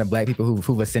echelon of Black people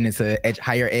who've ascended to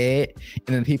higher ed,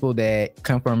 and then people that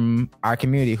come from our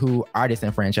community who are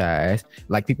disenfranchised.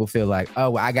 Like, people feel like, oh,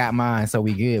 well, I got mine, so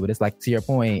we good. But it's like, to your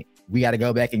point, we got to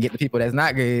go back and get the people that's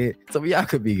not good, so we all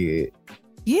could be good.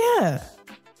 Yeah.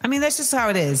 I mean, that's just how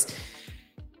it is.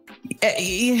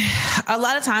 A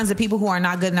lot of times the people who are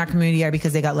not good in our community are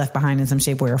because they got left behind in some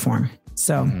shape, way, or form.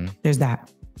 So there's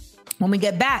that. When we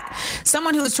get back,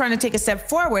 someone who is trying to take a step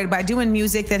forward by doing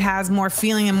music that has more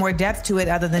feeling and more depth to it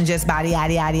other than just body,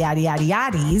 yaddy, yaddy, yaddy, yaddy,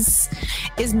 yaddies,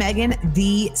 is Megan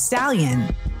Thee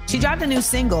Stallion. She dropped a new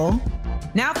single.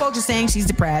 Now folks are saying she's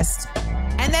depressed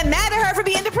and then mad at her for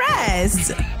being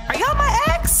depressed. Are y'all my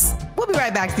ex? We'll be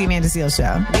right back to the Amanda Seales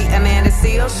Show. The Amanda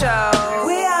Seales Show.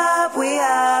 We up, we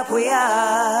up, we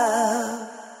up.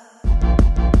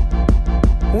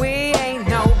 We ain't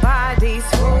nobody's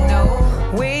fool. No.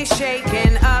 We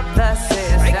shaking up the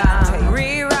system.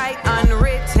 Rewrite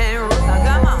unwritten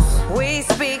rules. We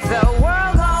speak, the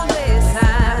world gon'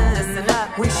 listen. Listen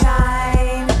up. We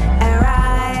shine and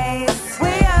rise. We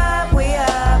up, we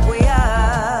up, we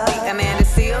up. The Amanda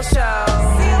Seales Show.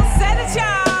 Seales said it,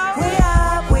 y'all. We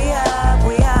up, we up,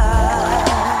 we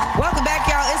up. Welcome back,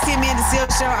 y'all. It's the Amanda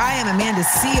Seales Show. I am Amanda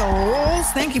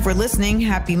Seales. Thank you for listening.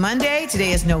 Happy Monday.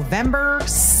 Today is November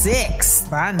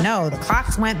 6th. I know the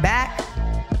clocks went back.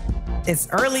 It's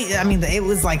early. I mean, it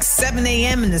was like 7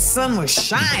 a.m. and the sun was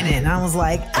shining. I was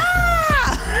like,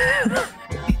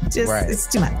 it's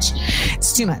too much.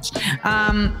 It's too much.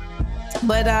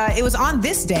 But it was on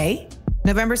this day,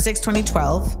 November 6,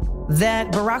 2012,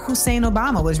 that Barack Hussein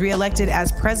Obama was reelected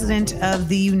as president of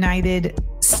the United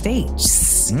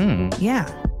States. Yeah.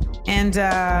 And,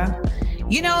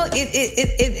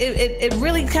 it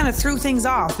really kind of threw things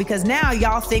off, because now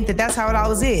y'all think that that's how it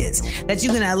always is, that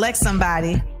you're going to elect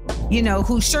somebody,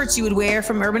 whose shirts you would wear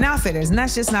from Urban Outfitters. And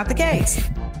that's just not the case.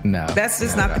 No. That's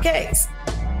just not the case.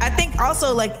 I think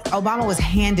also, like, Obama was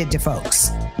handed to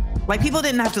folks. Like, people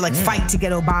didn't have to fight to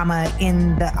get Obama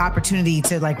in the opportunity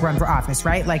to run for office,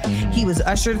 right? Like, he was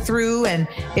ushered through and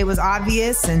it was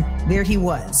obvious, and there he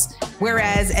was.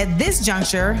 Whereas at this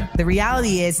juncture, the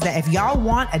reality is that if y'all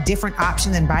want a different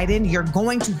option than Biden, you're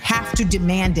going to have to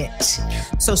demand it.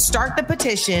 So start the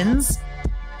petitions.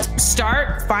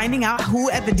 Start finding out who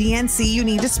at the DNC you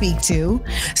need to speak to.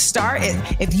 Start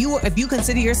if you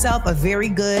consider yourself a very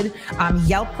good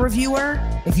Yelp reviewer,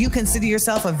 if you consider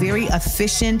yourself a very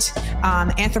efficient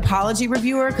anthropology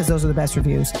reviewer, because those are the best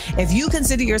reviews. If you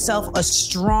consider yourself a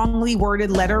strongly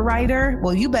worded letter writer,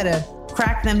 well, you better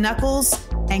crack them knuckles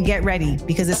and get ready,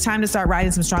 because it's time to start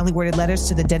writing some strongly worded letters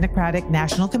to the Democratic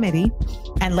National Committee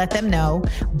and let them know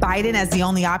Biden as the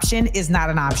only option is not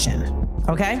an option.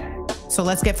 Okay? So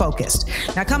let's get focused.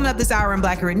 Now, coming up this hour in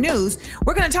Black Red News,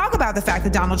 we're going to talk about the fact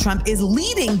that Donald Trump is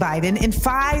leading Biden in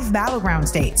 5 battleground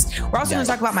states. We're also going to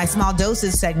talk about my small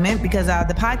doses segment because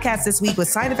the podcast this week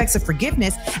was Side Effects of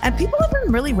Forgiveness, and people have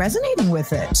been really resonating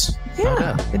with it.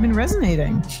 Yeah, they've been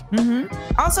resonating.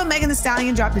 Also, Megan Thee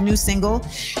Stallion dropped a new single.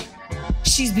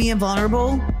 She's being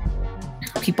vulnerable.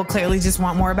 People clearly just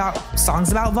want more about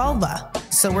songs about vulva.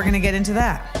 So we're going to get into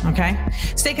that. Okay.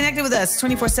 Stay connected with us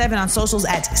 24/7 on socials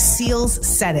at Seals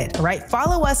Said It. All right.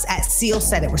 Follow us at Seals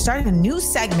Said It. We're starting a new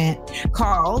segment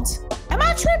called Am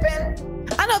I Tripping?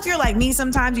 I know if you're like me,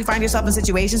 sometimes you find yourself in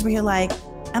situations where you're like,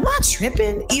 am I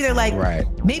tripping? Either like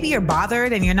maybe you're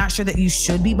bothered and you're not sure that you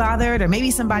should be bothered, or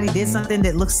maybe somebody did something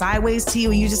that looks sideways to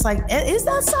you and you're just like, is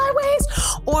that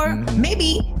sideways? Or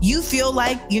maybe you feel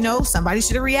like, you know, somebody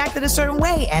should have reacted a certain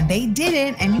way and they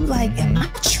didn't. And you like, am I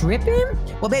tripping?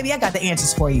 Well, baby, I got the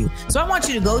answers for you. So I want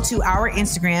you to go to our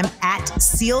Instagram at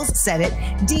Seals Said It.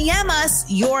 DM us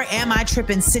your Am I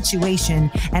Tripping situation,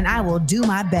 and I will do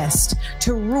my best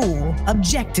to rule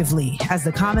objectively as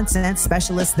the common sense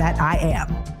specialist that I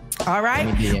am. All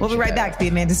right. We'll be right back to the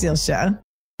Amanda Seals Show.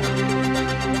 Black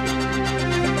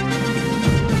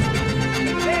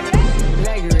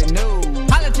news.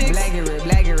 Politics. Black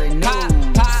news.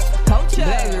 Pop. Culture.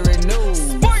 Black news.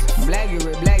 Sports. Black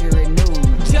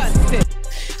news. Justice.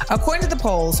 According to the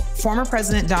polls, former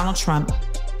President Donald Trump.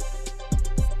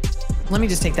 Let me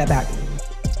just take that back.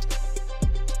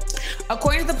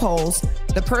 According to the polls,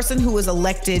 the person who was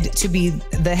elected to be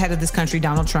the head of this country,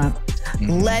 Donald Trump,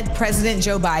 led President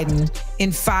Joe Biden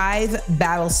in 5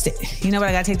 battle states. You know what?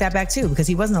 I got to take that back too, because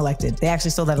he wasn't elected. They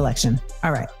actually stole that election.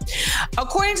 All right.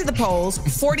 According to the polls,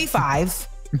 45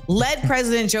 led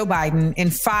President Joe Biden in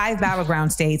 5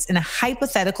 battleground states in a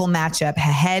hypothetical matchup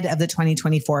ahead of the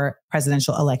 2024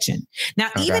 presidential election. Now,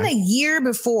 even a year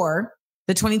before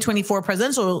the 2024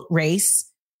 presidential race,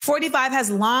 45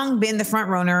 has long been the front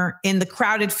runner in the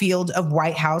crowded field of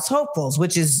White House hopefuls,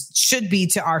 which should be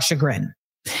to our chagrin.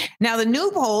 Now, the new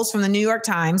polls from the New York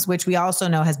Times, which we also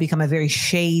know has become a very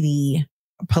shady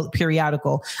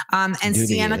periodical, and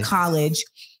Siena College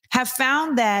have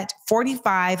found that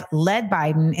 45 led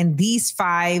Biden in these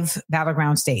 5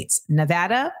 battleground states: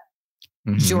 Nevada,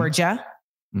 Georgia,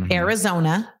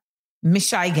 Arizona,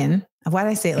 Michigan. Why did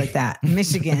I say it like that?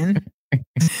 Michigan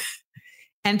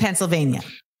and Pennsylvania.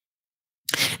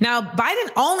 Now, Biden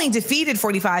only defeated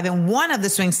 45 in one of the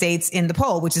swing states in the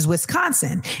poll, which is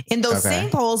Wisconsin. In those same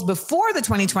polls before the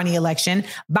 2020 election,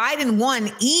 Biden won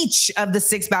each of the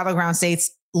 6 battleground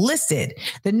states listed.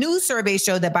 The new survey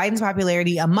showed that Biden's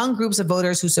popularity among groups of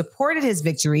voters who supported his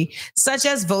victory, such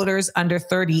as voters under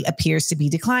 30, appears to be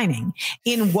declining.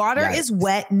 In water is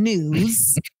wet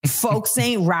news, folks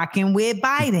ain't rocking with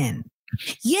Biden.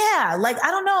 Yeah, like,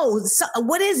 I don't know. So,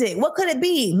 what is it? What could it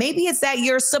be? Maybe it's that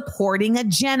you're supporting a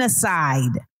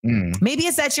genocide. Maybe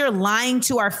it's that you're lying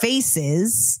to our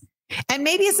faces. And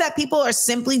maybe it's that people are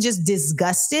simply just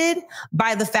disgusted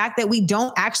by the fact that we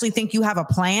don't actually think you have a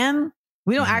plan.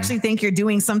 We don't actually think you're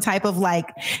doing some type of, like,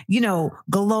 you know,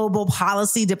 global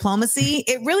policy diplomacy.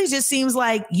 It really just seems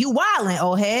like you wildin',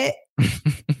 old head.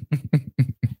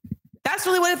 That's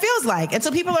really what it feels like. And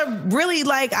so people are really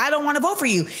like, I don't want to vote for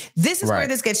you. This is where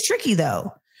this gets tricky,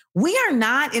 though. We are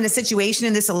not in a situation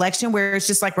in this election where it's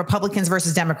just like Republicans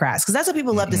versus Democrats, because that's what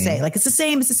people love to say. Like, it's the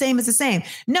same, it's the same, it's the same.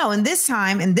 No, in this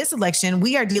time, in this election,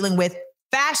 we are dealing with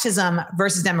fascism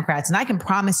versus Democrats. And I can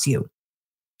promise you,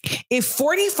 if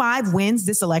 45 wins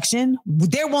this election,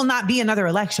 there will not be another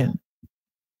election.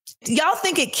 Y'all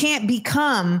think it can't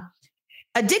become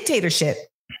a dictatorship.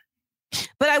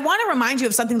 But I want to remind you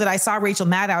of something that I saw Rachel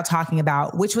Maddow talking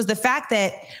about, which was the fact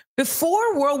that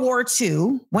before World War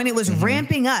II, when it was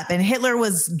ramping up and Hitler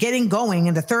was getting going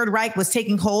and the Third Reich was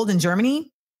taking hold in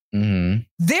Germany, there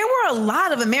were a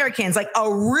lot of Americans, like a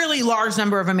really large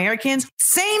number of Americans.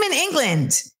 Same in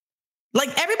England.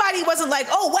 Like, everybody wasn't like,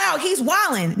 oh, wow, he's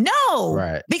wildin'.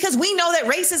 No, because we know that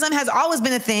racism has always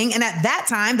been a thing. And at that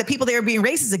time, the people they were being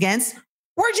racist against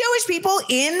were Jewish people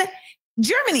in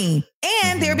Germany,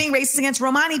 and they're being racist against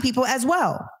Romani people as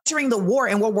well. During the war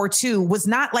in World War II was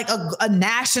not like a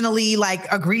nationally like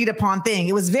agreed upon thing.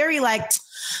 It was very like,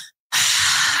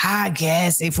 I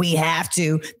guess if we have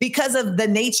to, because of the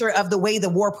nature of the way the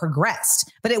war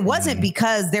progressed. But it wasn't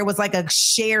because there was like a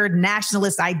shared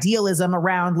nationalist idealism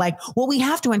around like, well, we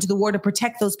have to enter the war to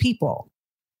protect those people.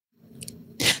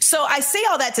 So I say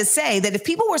all that to say that if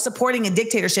people were supporting a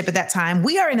dictatorship at that time,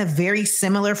 we are in a very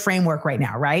similar framework right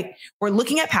now, right? We're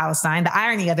looking at Palestine. The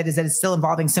irony of it is that it's still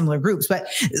involving similar groups, but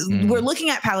we're looking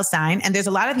at Palestine, and there's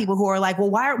a lot of people who are like, well,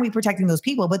 why aren't we protecting those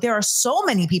people? But there are so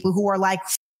many people who are like,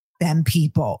 them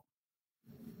people.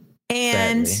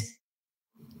 And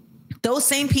those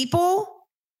same people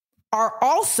are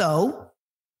also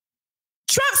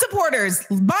Trump supporters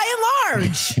by and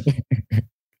large.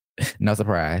 No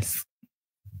surprise.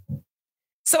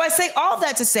 So I say all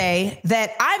that to say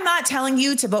that I'm not telling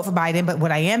you to vote for Biden, but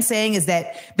what I am saying is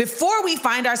that before we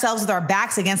find ourselves with our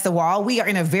backs against the wall, we are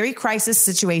in a very crisis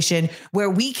situation where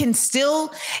we got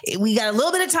a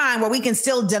little bit of time where we can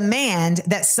still demand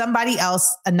that somebody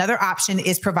else, another option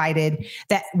is provided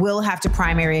that will have to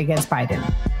primary against Biden.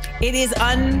 It is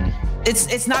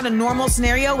it's not a normal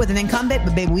scenario with an incumbent,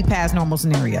 but baby, we pass normal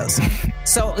scenarios.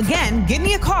 So again, give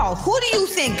me a call. Who do you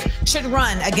think should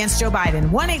run against Joe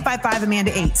Biden?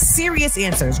 1-855-AMANDA-8. Serious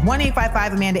answers.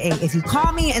 1-855-AMANDA-8. If you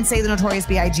call me and say the Notorious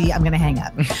B.I.G., I'm going to hang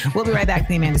up. We'll be right back to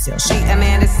the Amanda Seales Show.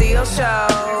 Amanda Seales Show.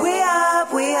 We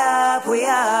up.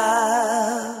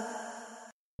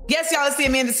 Yes, y'all, it's the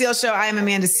Amanda Seales Show. I am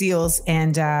Amanda Seales,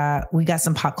 and we got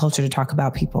some pop culture to talk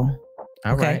about, people.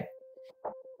 All right.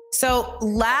 So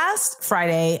last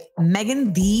Friday,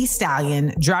 Megan Thee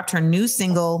Stallion dropped her new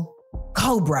single,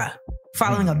 COBRA,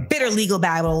 following a bitter legal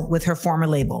battle with her former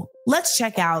label. Let's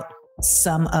check out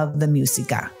some of the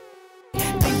musica.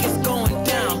 Think it's going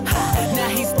down. Now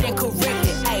he's stand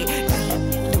corrected.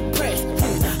 Depressed.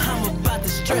 I'm about to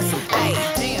stress him.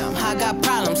 Damn, I got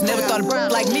problems. Never thought a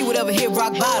bird like me would ever hit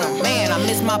rock bottom. Man, I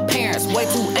miss my parents. Way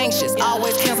too anxious.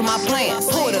 Always cancel my plans.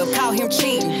 Pulled up, caught him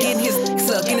cheating. Getting his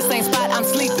suck in the same spot I'm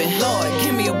sleeping. Lord,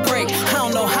 give me a break. I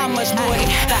don't know how much more I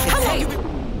can take.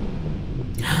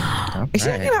 Is she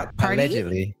talking about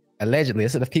party? Allegedly.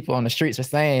 That's what the people on the streets are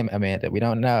saying, Amanda. We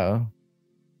don't know.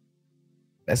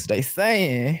 That's what they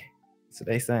saying.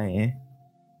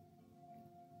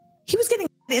 He was getting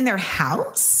in their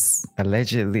house?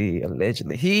 Allegedly.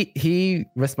 He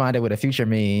responded with a Future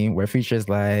meme where Future's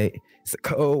like, it's a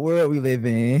cold world we live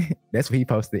in. That's what he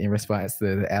posted in response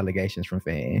to the allegations from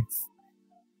fans.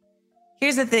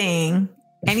 Here's the thing.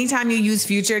 Anytime you use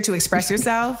Future to express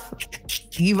yourself,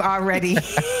 you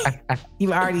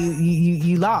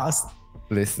lost.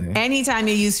 Listen. Anytime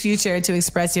you use Future to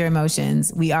express your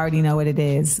emotions, we already know what it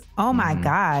is. Oh my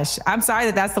gosh. I'm sorry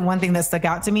that's the one thing that stuck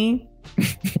out to me.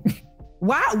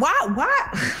 Why?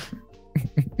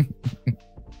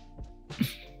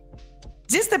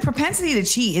 Just the propensity to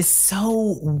cheat is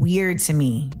so weird to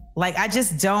me. Like, I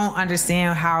just don't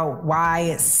understand why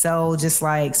it's so just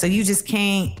like, so you just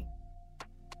can't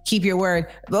keep your word.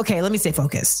 Okay, let me stay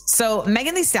focused. So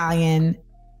Megan Thee Stallion,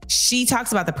 she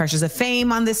talks about the pressures of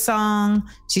fame on this song.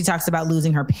 She talks about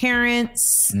losing her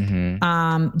parents,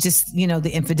 just,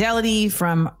 the infidelity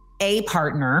from a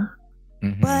partner.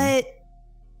 But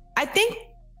I think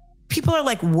people are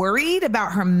like worried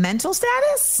about her mental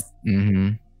status.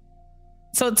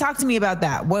 So talk to me about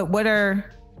that. What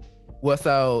are... Well,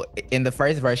 so in the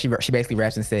first verse, she basically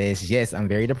raps and says, yes, I'm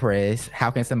very depressed.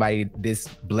 How can somebody this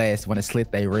blessed want to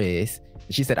slit their wrist?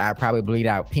 She said, I'd probably bleed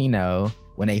out Pinot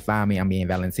when they find me, I'm being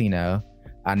Valentino.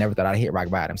 I never thought I'd hit rock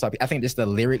bottom. So I think just the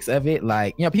lyrics of it,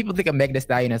 like, people think of Megan Thee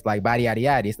Stallion as like body yada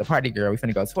yada. It's the party girl. We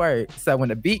finna go twerk. So when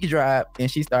the beat dropped and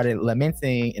she started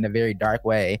lamenting in a very dark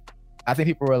way, I think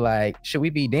people were like, should we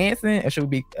be dancing or should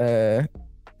we be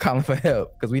calling for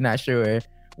help? Because we're not sure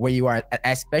where you are,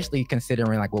 especially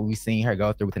considering like what we've seen her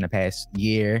go through within the past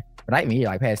year, but not even year,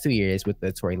 like past 2 years with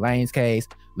the Tory Lanez case,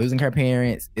 losing her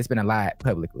parents. It's been a lot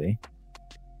publicly.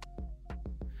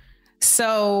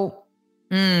 So,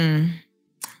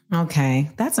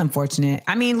 okay, that's unfortunate.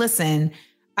 I mean, listen,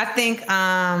 I think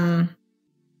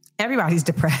everybody's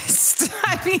depressed.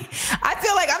 I mean, I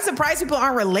feel like I'm surprised people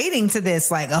aren't relating to this.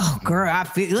 Like, oh, girl,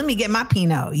 let me get my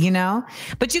Pinot,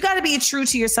 But you got to be true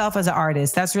to yourself as an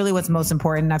artist. That's really what's most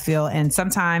important, I feel. And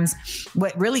sometimes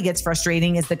what really gets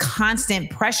frustrating is the constant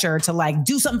pressure to like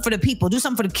do something for the people, do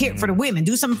something for the kids, for the women,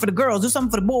 do something for the girls, do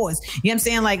something for the boys. You know what I'm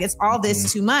saying? Like, it's all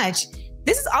this too much.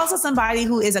 This is also somebody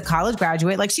who is a college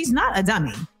graduate. Like, she's not a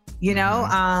dummy,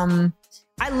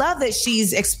 I love that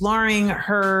she's exploring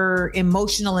her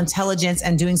emotional intelligence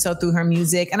and doing so through her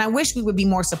music. And I wish we would be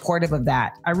more supportive of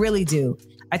that. I really do.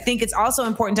 I think it's also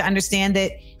important to understand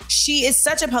that she is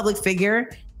such a public figure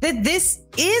that this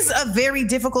is a very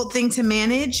difficult thing to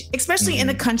manage, especially in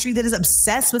a country that is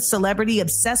obsessed with celebrity,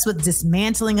 obsessed with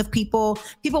dismantling of people.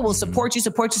 People will support you.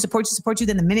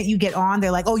 Then the minute you get on, they're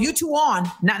like, oh, you too on.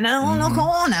 No, go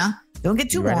on now. Don't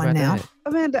get too on now.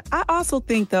 Amanda, I also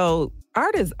think, though,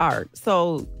 art is art.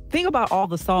 So think about all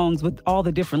the songs with all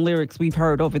the different lyrics we've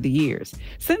heard over the years.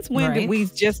 Since when did we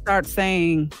just start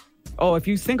saying, oh, if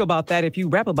you sing about that, if you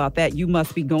rap about that, you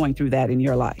must be going through that in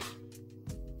your life?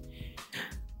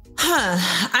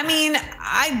 I mean,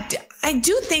 I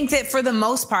do think that for the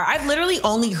most part, I've literally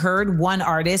only heard one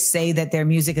artist say that their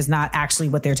music is not actually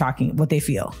what they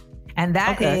feel. And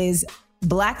that is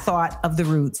Black Thought of the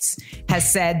Roots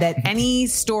has said that any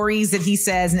stories that he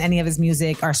says in any of his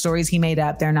music are stories he made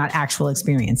up. They're not actual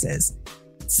experiences.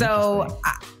 So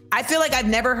I feel like I've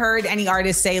never heard any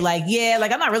artist say like, yeah,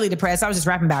 like I'm not really depressed. I was just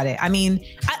rapping about it. I mean,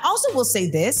 I also will say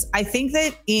this. I think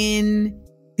that in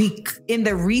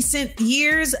the recent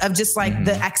years of just like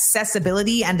the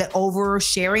accessibility and the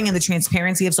oversharing and the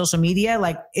transparency of social media,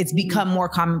 like it's become more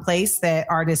commonplace that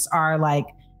artists are like,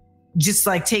 just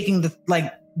like taking the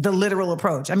literal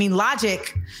approach. I mean,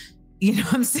 Logic, you know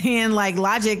what I'm saying? Like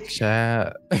Logic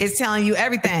is telling you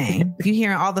everything. You're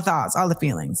hearing all the thoughts, all the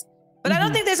feelings. But I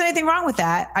don't think there's anything wrong with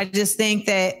that. I just think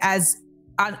that as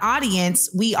an audience,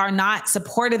 we are not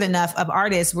supportive enough of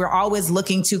artists. We're always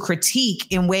looking to critique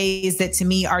in ways that to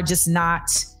me are just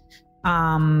not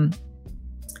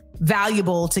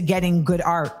valuable to getting good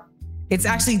art. It's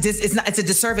actually it's a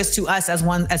disservice to us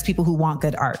as people who want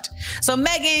good art. So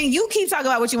Megan, you keep talking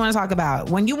about what you want to talk about.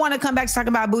 When you want to come back to talk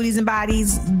about booties and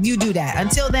bodies, you do that.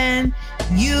 Until then,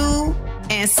 you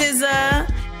and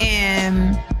SZA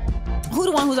and who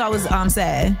the one who's always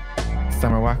said?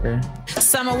 Summer Walker,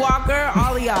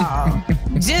 all of y'all.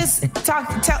 Just talk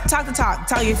the talk.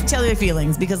 Tell your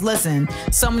feelings, because listen,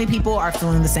 so many people are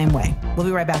feeling the same way. We'll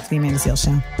be right back to the Amanda Seales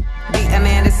Show. The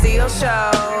Amanda Seales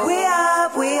Show. We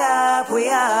up.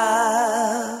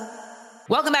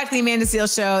 Welcome back to the Amanda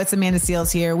Seales Show. It's Amanda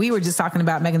Seales here. We were just talking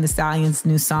about Megan Thee Stallion's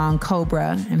new song,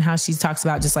 COBRA, and how she talks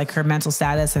about just like her mental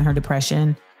status and her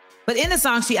depression. But in the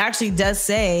song, she actually does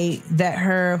say that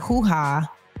her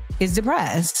hoo-ha is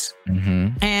depressed.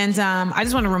 And I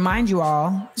just want to remind you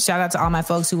all, shout out to all my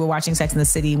folks who were watching Sex and the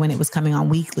City when it was coming on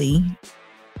weekly.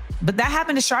 But that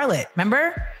happened to Charlotte.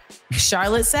 Remember?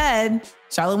 Charlotte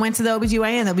went to the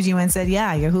OBGYN. The OBGYN said,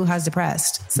 yeah, your hoo-ha's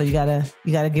depressed. So you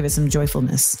gotta give it some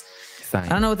joyfulness. I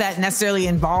don't know what that necessarily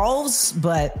involves,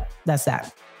 but that's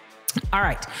that. All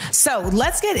right. So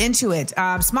let's get into it.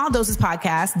 Small Doses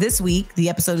Podcast. This week, the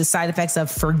episode is Side Effects of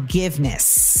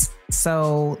Forgiveness.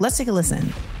 So let's take a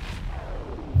listen.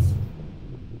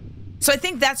 So I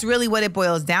think that's really what it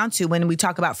boils down to when we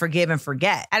talk about forgive and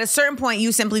forget. At a certain point,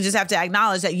 you simply just have to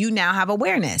acknowledge that you now have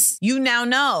awareness. You now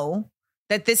know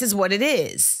that this is what it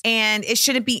is. And it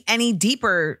shouldn't be any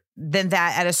deeper than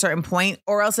that at a certain point,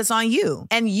 or else it's on you.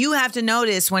 And you have to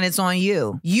notice when it's on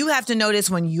you. You have to notice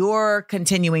when you're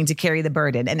continuing to carry the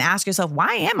burden and ask yourself,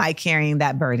 why am I carrying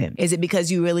that burden? Is it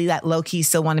because you really that low key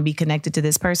still want to be connected to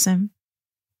this person?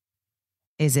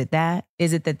 Is it that?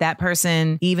 Is it that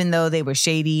person, even though they were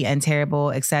shady and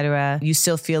terrible, etc., you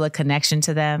still feel a connection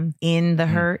to them in the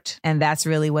hurt? And that's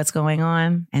really what's going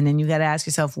on. And then you got to ask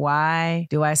yourself, why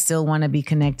do I still want to be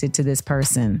connected to this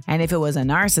person? And if it was a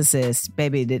narcissist,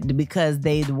 baby, because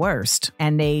they the worst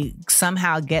and they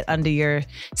somehow get under your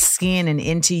skin and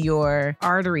into your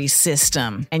artery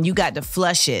system and you got to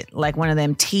flush it like one of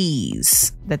them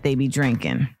teas that they be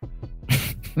drinking.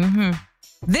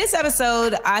 This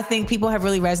episode, I think people have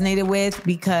really resonated with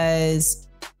because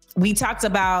we talked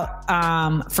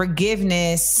about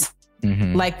forgiveness,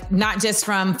 like not just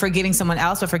from forgiving someone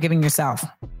else, but forgiving yourself.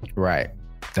 Right.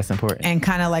 That's important. And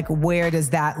kind of like, where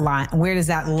does that line? Where does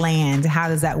that land? How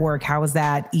does that work? How is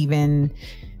that even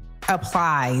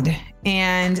applied?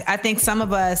 And I think some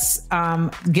of us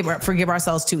forgive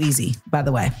ourselves too easy, by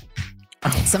the way.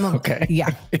 Some of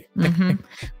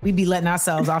we be letting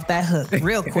ourselves off that hook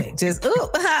real quick. Just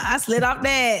I slid off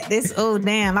that.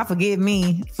 Damn, I forgive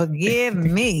me,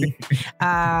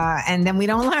 and then we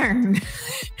don't learn,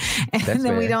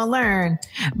 we don't learn.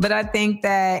 But I think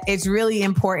that it's really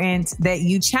important that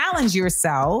you challenge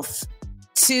yourself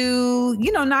to,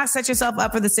 not set yourself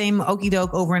up for the same okie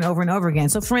doke over and over and over again.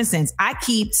 So, for instance, I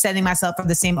keep setting myself for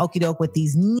the same okie doke with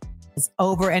these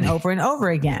over and over and over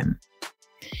again.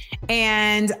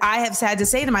 And I have had to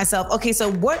say to myself, okay,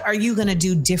 so what are you going to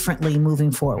do differently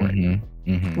moving forward?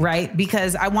 Right?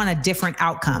 Because I want a different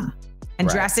outcome. And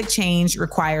drastic change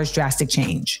requires drastic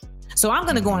change. So I'm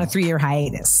going to go on a 3-year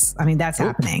hiatus. I mean, that's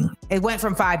happening. It went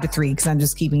from 5 to 3 because I'm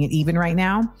just keeping it even right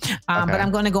now. But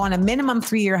I'm going to go on a minimum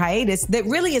 3-year hiatus that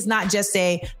really is not just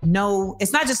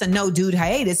it's not just a no dude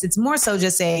hiatus. It's more so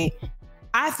just I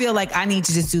feel like I need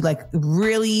to just do like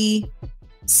really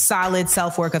solid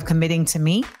self-work of committing to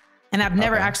me. And I've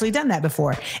never actually done that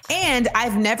before. And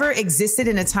I've never existed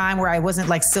in a time where I wasn't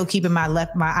like still keeping my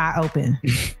eye open.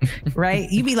 Right?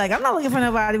 You'd be like, I'm not looking for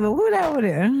nobody, but who that over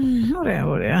there? Who that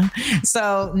over there?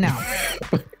 So no.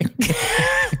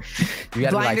 You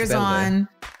gotta blinders on.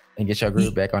 And get your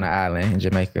groove back on the island in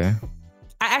Jamaica.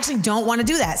 I actually don't want to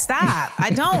do that. Stop.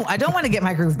 I don't want to get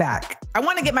my groove back. I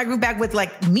want to get my groove back with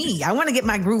like me. I want to get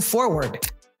my groove forward.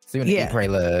 So you want to eat, pray,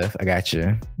 love. I got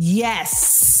you.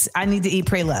 Yes. I need to eat,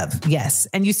 pray, love. Yes.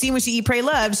 And you see when she eat, pray,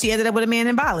 love, she ended up with a man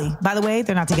in Bali. By the way,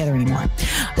 they're not together anymore.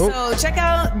 So check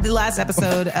out the last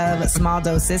episode of Small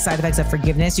Doses, Side Effects of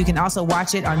Forgiveness. You can also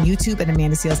watch it on YouTube at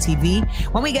Amanda Seales TV.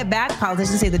 When we get back,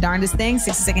 politicians say the darndest things,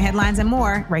 60-second headlines and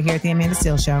more right here at The Amanda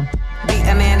Seales Show.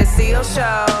 The Amanda Seales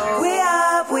Show. We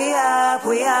up, we up,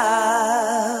 we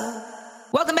up.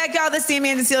 Welcome back, y'all. This is The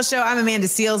Amanda Seales Show. I'm Amanda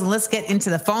Seales, and let's get into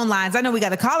the phone lines. I know we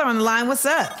got a caller on the line. What's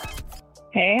up?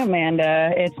 Hey,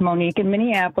 Amanda. It's Monique in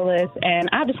Minneapolis. And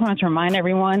I just wanted to remind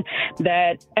everyone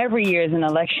that every year is an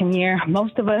election year.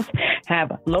 Most of us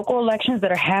have local elections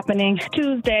that are happening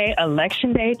Tuesday,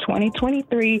 Election Day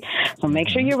 2023. So make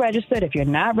sure you're registered. If you're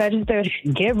not registered,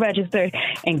 get registered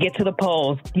and get to the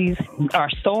polls. These are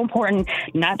so important,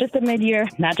 not just the mid-year,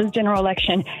 not just general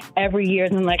election. Every year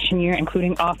is an election year,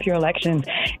 including off-year elections,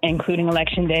 including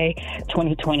Election Day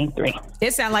 2023.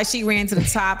 It sounded like she ran to the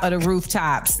top of the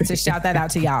rooftops to shout that out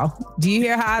to y'all. Do you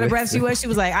hear how out of breath she was? She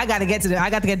was like, I got to get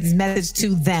this message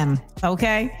to them.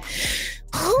 Okay.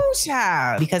 Whoo,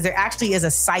 child. Because there actually is a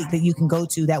site that you can go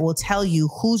to that will tell you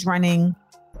who's running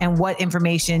and what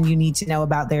information you need to know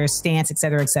about their stance, et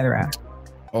cetera, et cetera.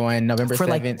 On November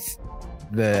 7th,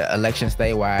 the elections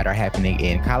statewide are happening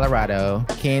in Colorado,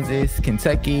 Kansas,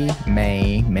 Kentucky,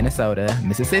 Maine, Minnesota,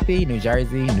 Mississippi, New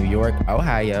Jersey, New York,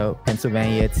 Ohio,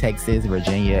 Pennsylvania, Texas,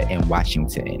 Virginia, and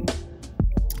Washington.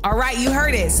 All right, you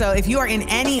heard it. So if you are in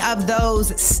any of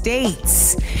those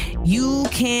states, you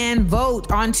can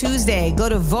vote on Tuesday. Go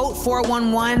to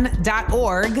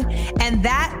vote411.org. And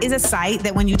that is a site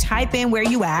that when you type in where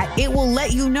you at, it will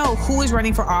let you know who is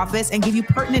running for office and give you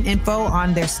pertinent info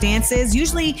on their stances.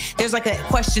 Usually there's like a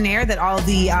questionnaire that all of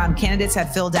the candidates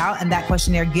have filled out. And that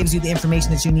questionnaire gives you the information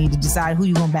that you need to decide who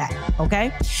you're going to back.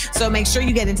 Okay. So make sure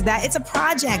you get into that. It's a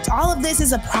project. All of this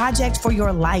is a project for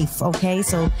your life. Okay.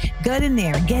 So get in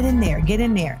there. Get in there. Get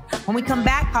in there. When we come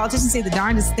back, politicians say the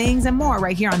darndest things and more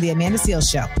right here on The Amanda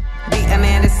Seales Show. The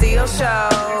Amanda Seales Show.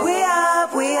 We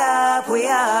up, we up, we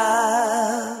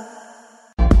up.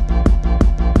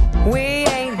 We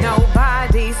ain't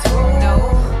nobody's fool.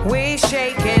 No. We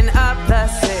shaking up the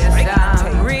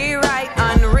system. Rewrite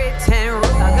unwritten rules.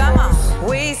 Come on.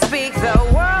 We speak, the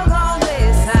world gon'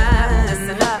 listen.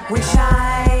 Listen up. We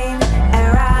shine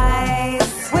and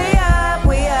rise. We up,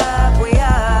 we up, we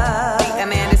up. The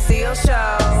Amanda Seales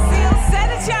Show. Seales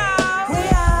said it, y'all. We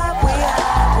up, we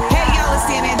up. Hey, y'all, it's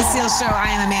The Amanda Seales Show. I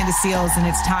am Amanda Seales, and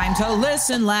it's time to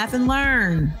listen, laugh, and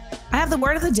learn. I have the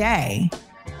word of the day.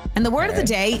 And the word of the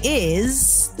day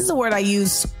is, this is a word I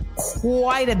use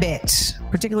quite a bit,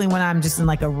 particularly when I'm just in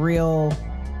like a real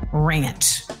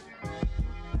rant.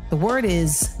 The word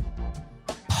is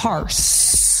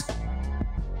parse.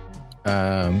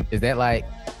 Is that like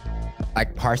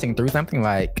parsing through something,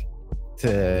 like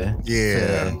to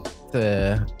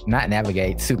not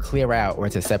navigate, to clear out, or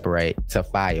to separate, to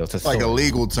file, to like a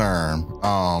legal term,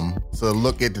 to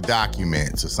look at the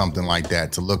documents or something like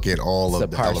that, to look at all of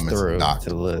the elements of the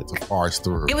document, to parse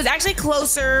through. It was actually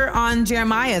closer on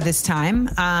Jeremiah this time.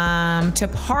 To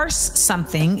parse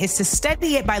something is to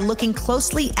study it by looking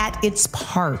closely at its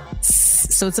parts.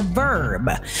 So it's a verb.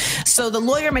 So the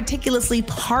lawyer meticulously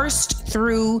parsed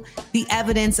through the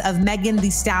evidence of Megan Thee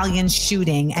Stallion's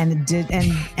shooting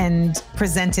and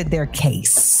presented their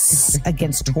case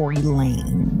against Tory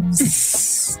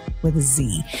Lanez with a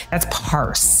Z. That's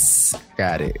parse.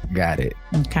 Got it.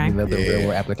 Okay. We love the real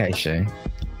world application.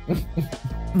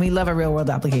 We love a real world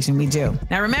application. We do.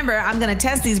 Now, remember, I'm going to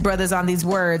test these brothers on these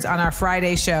words on our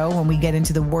Friday show when we get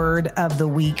into the word of the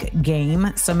week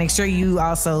game. So make sure you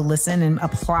also listen and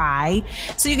apply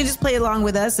so you can just play along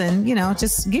with us and,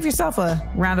 just give yourself a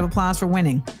round of applause for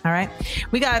winning. All right.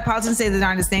 We got politicians say the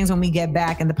darndest things when we get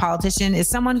back. And the politician is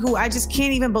someone who I just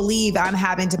can't even believe I'm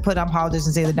having to put on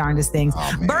politicians say the darndest things.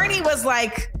 Oh, Bernie was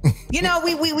like, we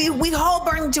hold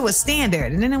Bernie to a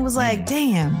standard. And then it was like,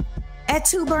 damn, et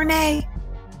tu, Bernie?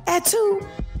 Et tu?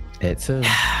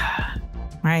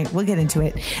 All right, we'll get into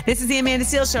it. This is the Amanda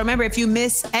Seales Show. Remember, if you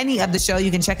miss any of the show,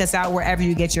 you can check us out wherever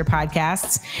you get your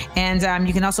podcasts. And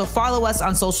you can also follow us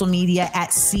on social media at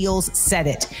Seales Said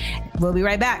It. We'll be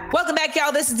right back. Welcome back,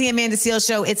 y'all. This is the Amanda Seales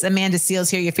Show. It's Amanda Seales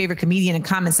here, your favorite comedian and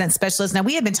common sense specialist. Now,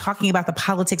 we have been talking about the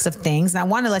politics of things. And I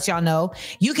want to let y'all know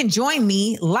you can join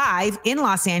me live in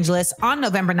Los Angeles on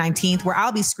November 19th, where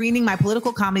I'll be screening my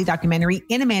political comedy documentary,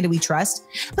 In Amanda We Trust.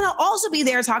 But I'll also be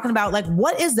there talking about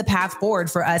what is the path forward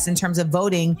for us in terms of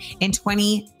voting in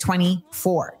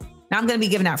 2024. Now I'm going to be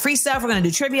giving out free stuff. We're going to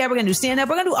do trivia. We're going to do stand up.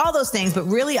 We're going to do all those things. But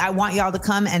really, I want y'all to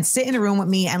come and sit in a room with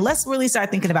me and let's really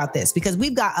start thinking about this because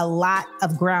we've got a lot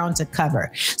of ground to cover.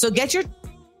 So get your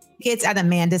tickets at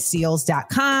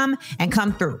amandaseals.com and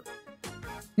come through.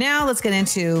 Now let's get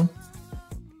into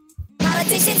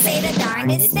politicians say the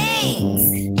darndest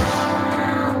things.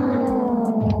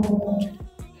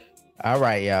 All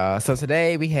right, y'all. So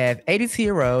today we have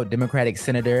 82-year-old Democratic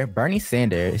Senator Bernie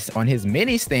Sanders on his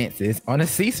many stances on a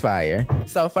ceasefire.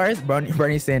 So first,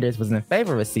 Bernie Sanders was in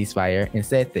favor of a ceasefire and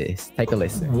said this. Take a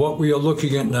listen. What we are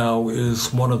looking at now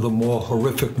is one of the more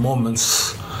horrific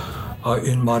moments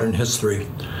in modern history.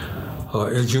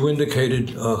 As you indicated,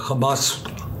 Hamas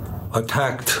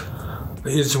attacked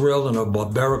Israel in a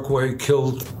barbaric way,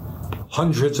 killed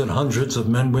hundreds and hundreds of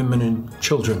men, women, and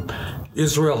children.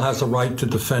 Israel has a right to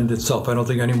defend itself. I don't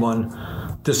think anyone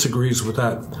disagrees with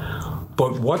that.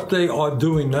 But what they are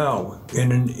doing now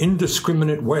in an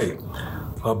indiscriminate way,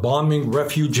 bombing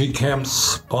refugee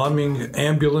camps, bombing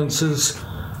ambulances,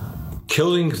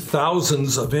 killing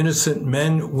thousands of innocent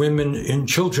men, women, and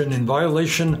children in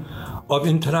violation of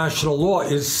international law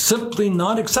is simply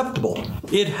not acceptable.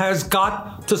 It has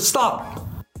got to stop.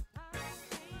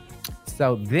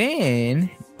 So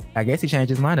then, I guess he changed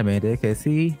his mind, Amanda, because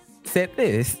he said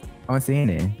this on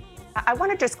CNN. I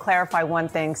want to just clarify one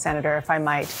thing, Senator, if I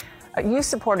might. You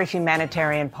support a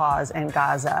humanitarian pause in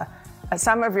Gaza.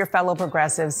 Some of your fellow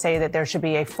progressives say that there should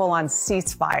be a full-on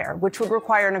ceasefire, which would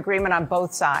require an agreement on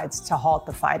both sides to halt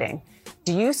the fighting.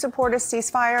 Do you support a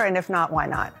ceasefire? And if not, why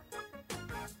not?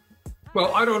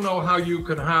 Well, I don't know how you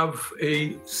can have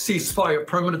a ceasefire,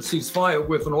 permanent ceasefire,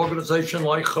 with an organization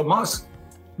like Hamas,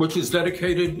 which is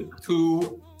dedicated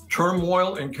to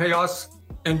turmoil and chaos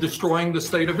and destroying the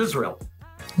state of Israel.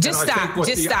 Just stop.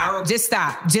 Just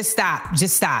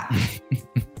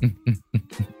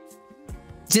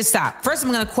stop. First,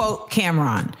 I'm going to quote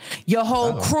Cameron. Your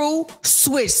whole crew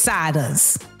switch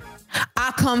siders.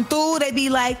 I come through, they be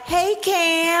like, hey,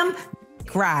 Cam,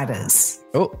 riders.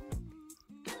 Oh.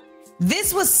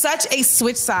 This was such a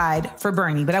switch side for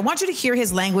Bernie, but I want you to hear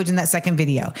his language in that second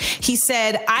video. He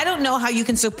said, I don't know how you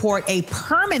can support a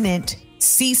permanent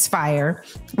ceasefire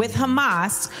with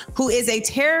Hamas, who is a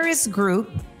terrorist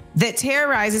group that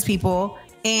terrorizes people.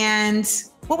 And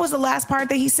what was the last part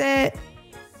that he said?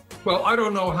 Well, I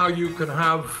don't know how you can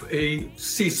have a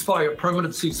ceasefire,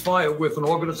 permanent ceasefire, with an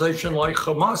organization like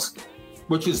Hamas,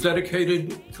 which is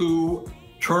dedicated to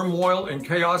turmoil and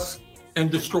chaos and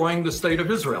destroying the state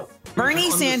of Israel.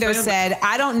 Bernie Sanders said,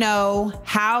 I don't know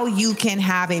how you can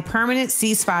have a permanent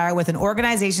ceasefire with an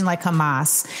organization like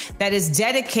Hamas that is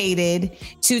dedicated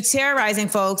to terrorizing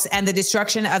folks and the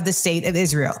destruction of the state of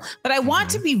Israel. But I want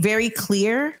to be very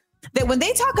clear that when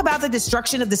they talk about the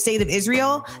destruction of the state of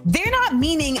Israel, they're not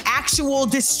meaning actual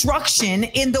destruction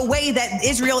in the way that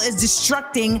Israel is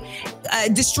destroying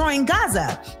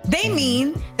Gaza. They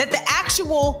mean that the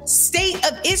actual state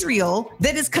of Israel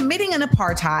that is committing an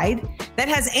apartheid, that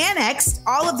has annexed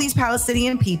all of these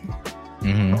Palestinian people.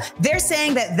 Mm-hmm. They're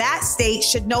saying that that state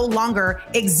should no longer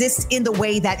exist in the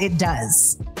way that it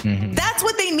does. Mm-hmm. That's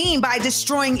what they mean by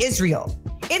destroying Israel.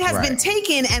 It has been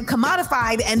taken and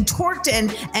commodified and torqued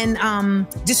and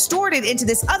distorted into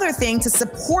this other thing to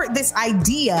support this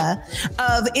idea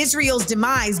of Israel's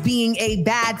demise being a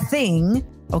bad thing.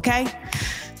 Okay.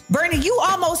 Bernie, you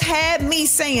almost had me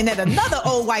saying that another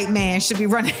old white man should be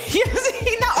running. He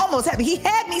not almost had me. He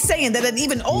had me saying that an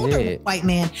even older white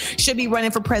man should be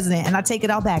running for president. And I take it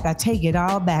all back. I take it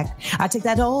all back. I take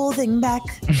that whole thing back.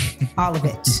 All of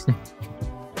it.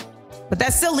 But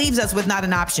that still leaves us with not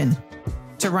an option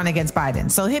to run against Biden.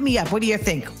 So hit me up. What do you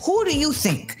think? Who do you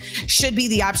think should be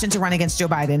the option to run against Joe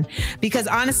Biden? Because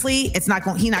honestly, he's not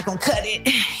going to cut it.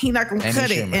 He's not going to cut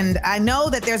it. And I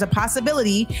know that there's a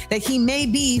possibility that he may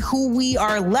be who we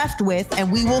are left with,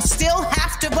 and we will still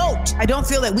have to vote. I don't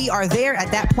feel that we are there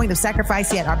at that point of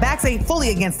sacrifice yet. Our backs ain't fully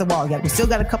against the wall yet. We still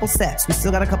got a couple steps.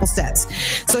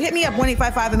 So hit me up,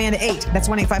 1-855-AMANDA-8. That's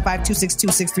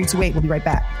 1-855-262-6328. We'll be right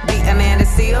back. The Amanda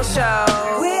Seals Show.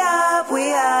 We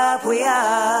up. All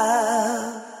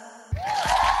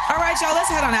right, y'all, let's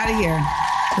head on out of here.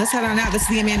 Let's head on out. This is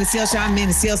the Amanda Seals Show. I'm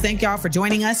Amanda Seals. Thank y'all for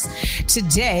joining us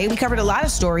today. We covered a lot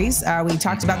of stories. We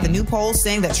talked about the new polls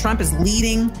saying that Trump is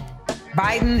leading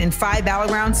Biden in 5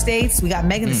 battleground states. We got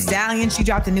Megan Thee Stallion. She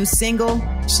dropped a new single.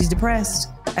 She's depressed.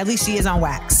 At least she is on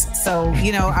wax. So,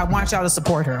 you know, I want y'all to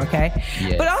support her, okay?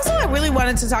 Yes. But also I really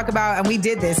wanted to talk about, and we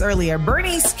did this earlier,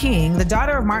 Bernice King, the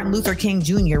daughter of Martin Luther King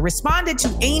Jr., responded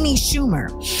to Amy Schumer,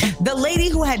 the lady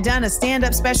who had done a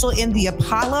stand-up special in the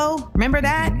Apollo. Remember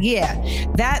that? Yeah.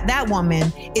 That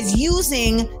woman is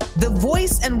using the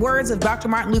voice and words of Dr.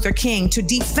 Martin Luther King to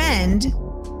defend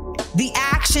the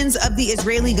actions of the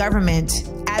Israeli government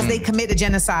as they commit a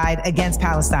genocide against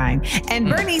Palestine. And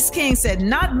Bernice King said,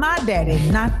 not my daddy,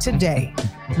 not today.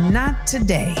 Not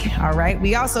today. All right.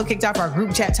 We also kicked off our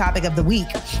group chat topic of the week.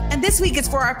 And this week it's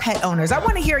for our pet owners. I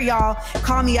want to hear y'all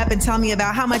call me up and tell me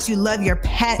about how much you love your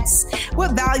pets.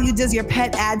 What value does your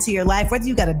pet add to your life? Whether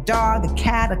you got a dog, a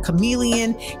cat, a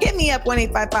chameleon, hit me up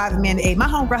 1-855-AMANDA-8. My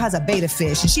homegirl has a beta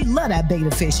fish and she love that beta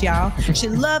fish, y'all. She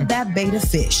love that beta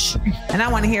fish. And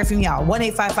I want to hear from y'all.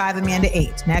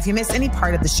 1-855-AMANDA-8. Now, if you missed any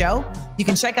part of the show, you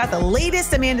can check out the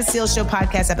latest Amanda Seales Show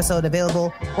podcast episode available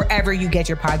wherever you get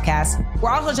your podcasts.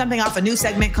 We're also jumping off a new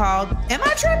segment called Am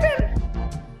I Tripping?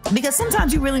 Because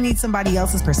sometimes you really need somebody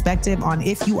else's perspective on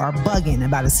if you are bugging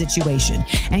about a situation.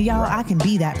 And y'all, I can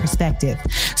be that perspective.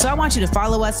 So I want you to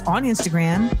follow us on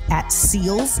Instagram at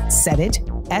Seales Said It,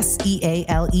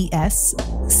 SEALES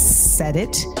Said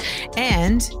It,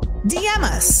 and DM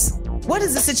us. What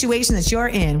is the situation that you're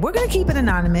in? We're going to keep it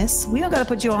anonymous. We don't got to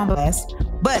put you on blast,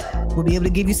 but we'll be able to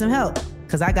give you some help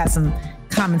because I got some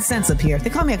common sense up here.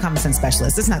 They call me a common sense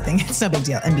specialist. It's nothing. It's no big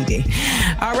deal. NBD.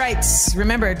 All right.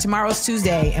 Remember, tomorrow's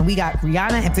Tuesday, and we got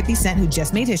Rihanna and 50 Cent, who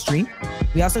just made history.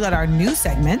 We also got our new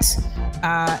segment,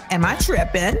 Am I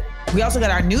Trippin'? We also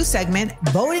got our new segment,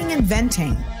 Voting and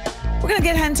Venting. We're going to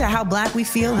get into how Black we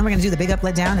feel, and we're going to do the big up,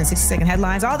 let down, and 60-second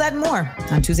headlines, all that and more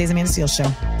on Tuesday's Amanda Seales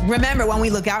Show. Remember, when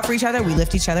we look out for each other, we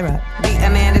lift each other up. The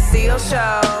Amanda Seales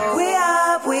Show.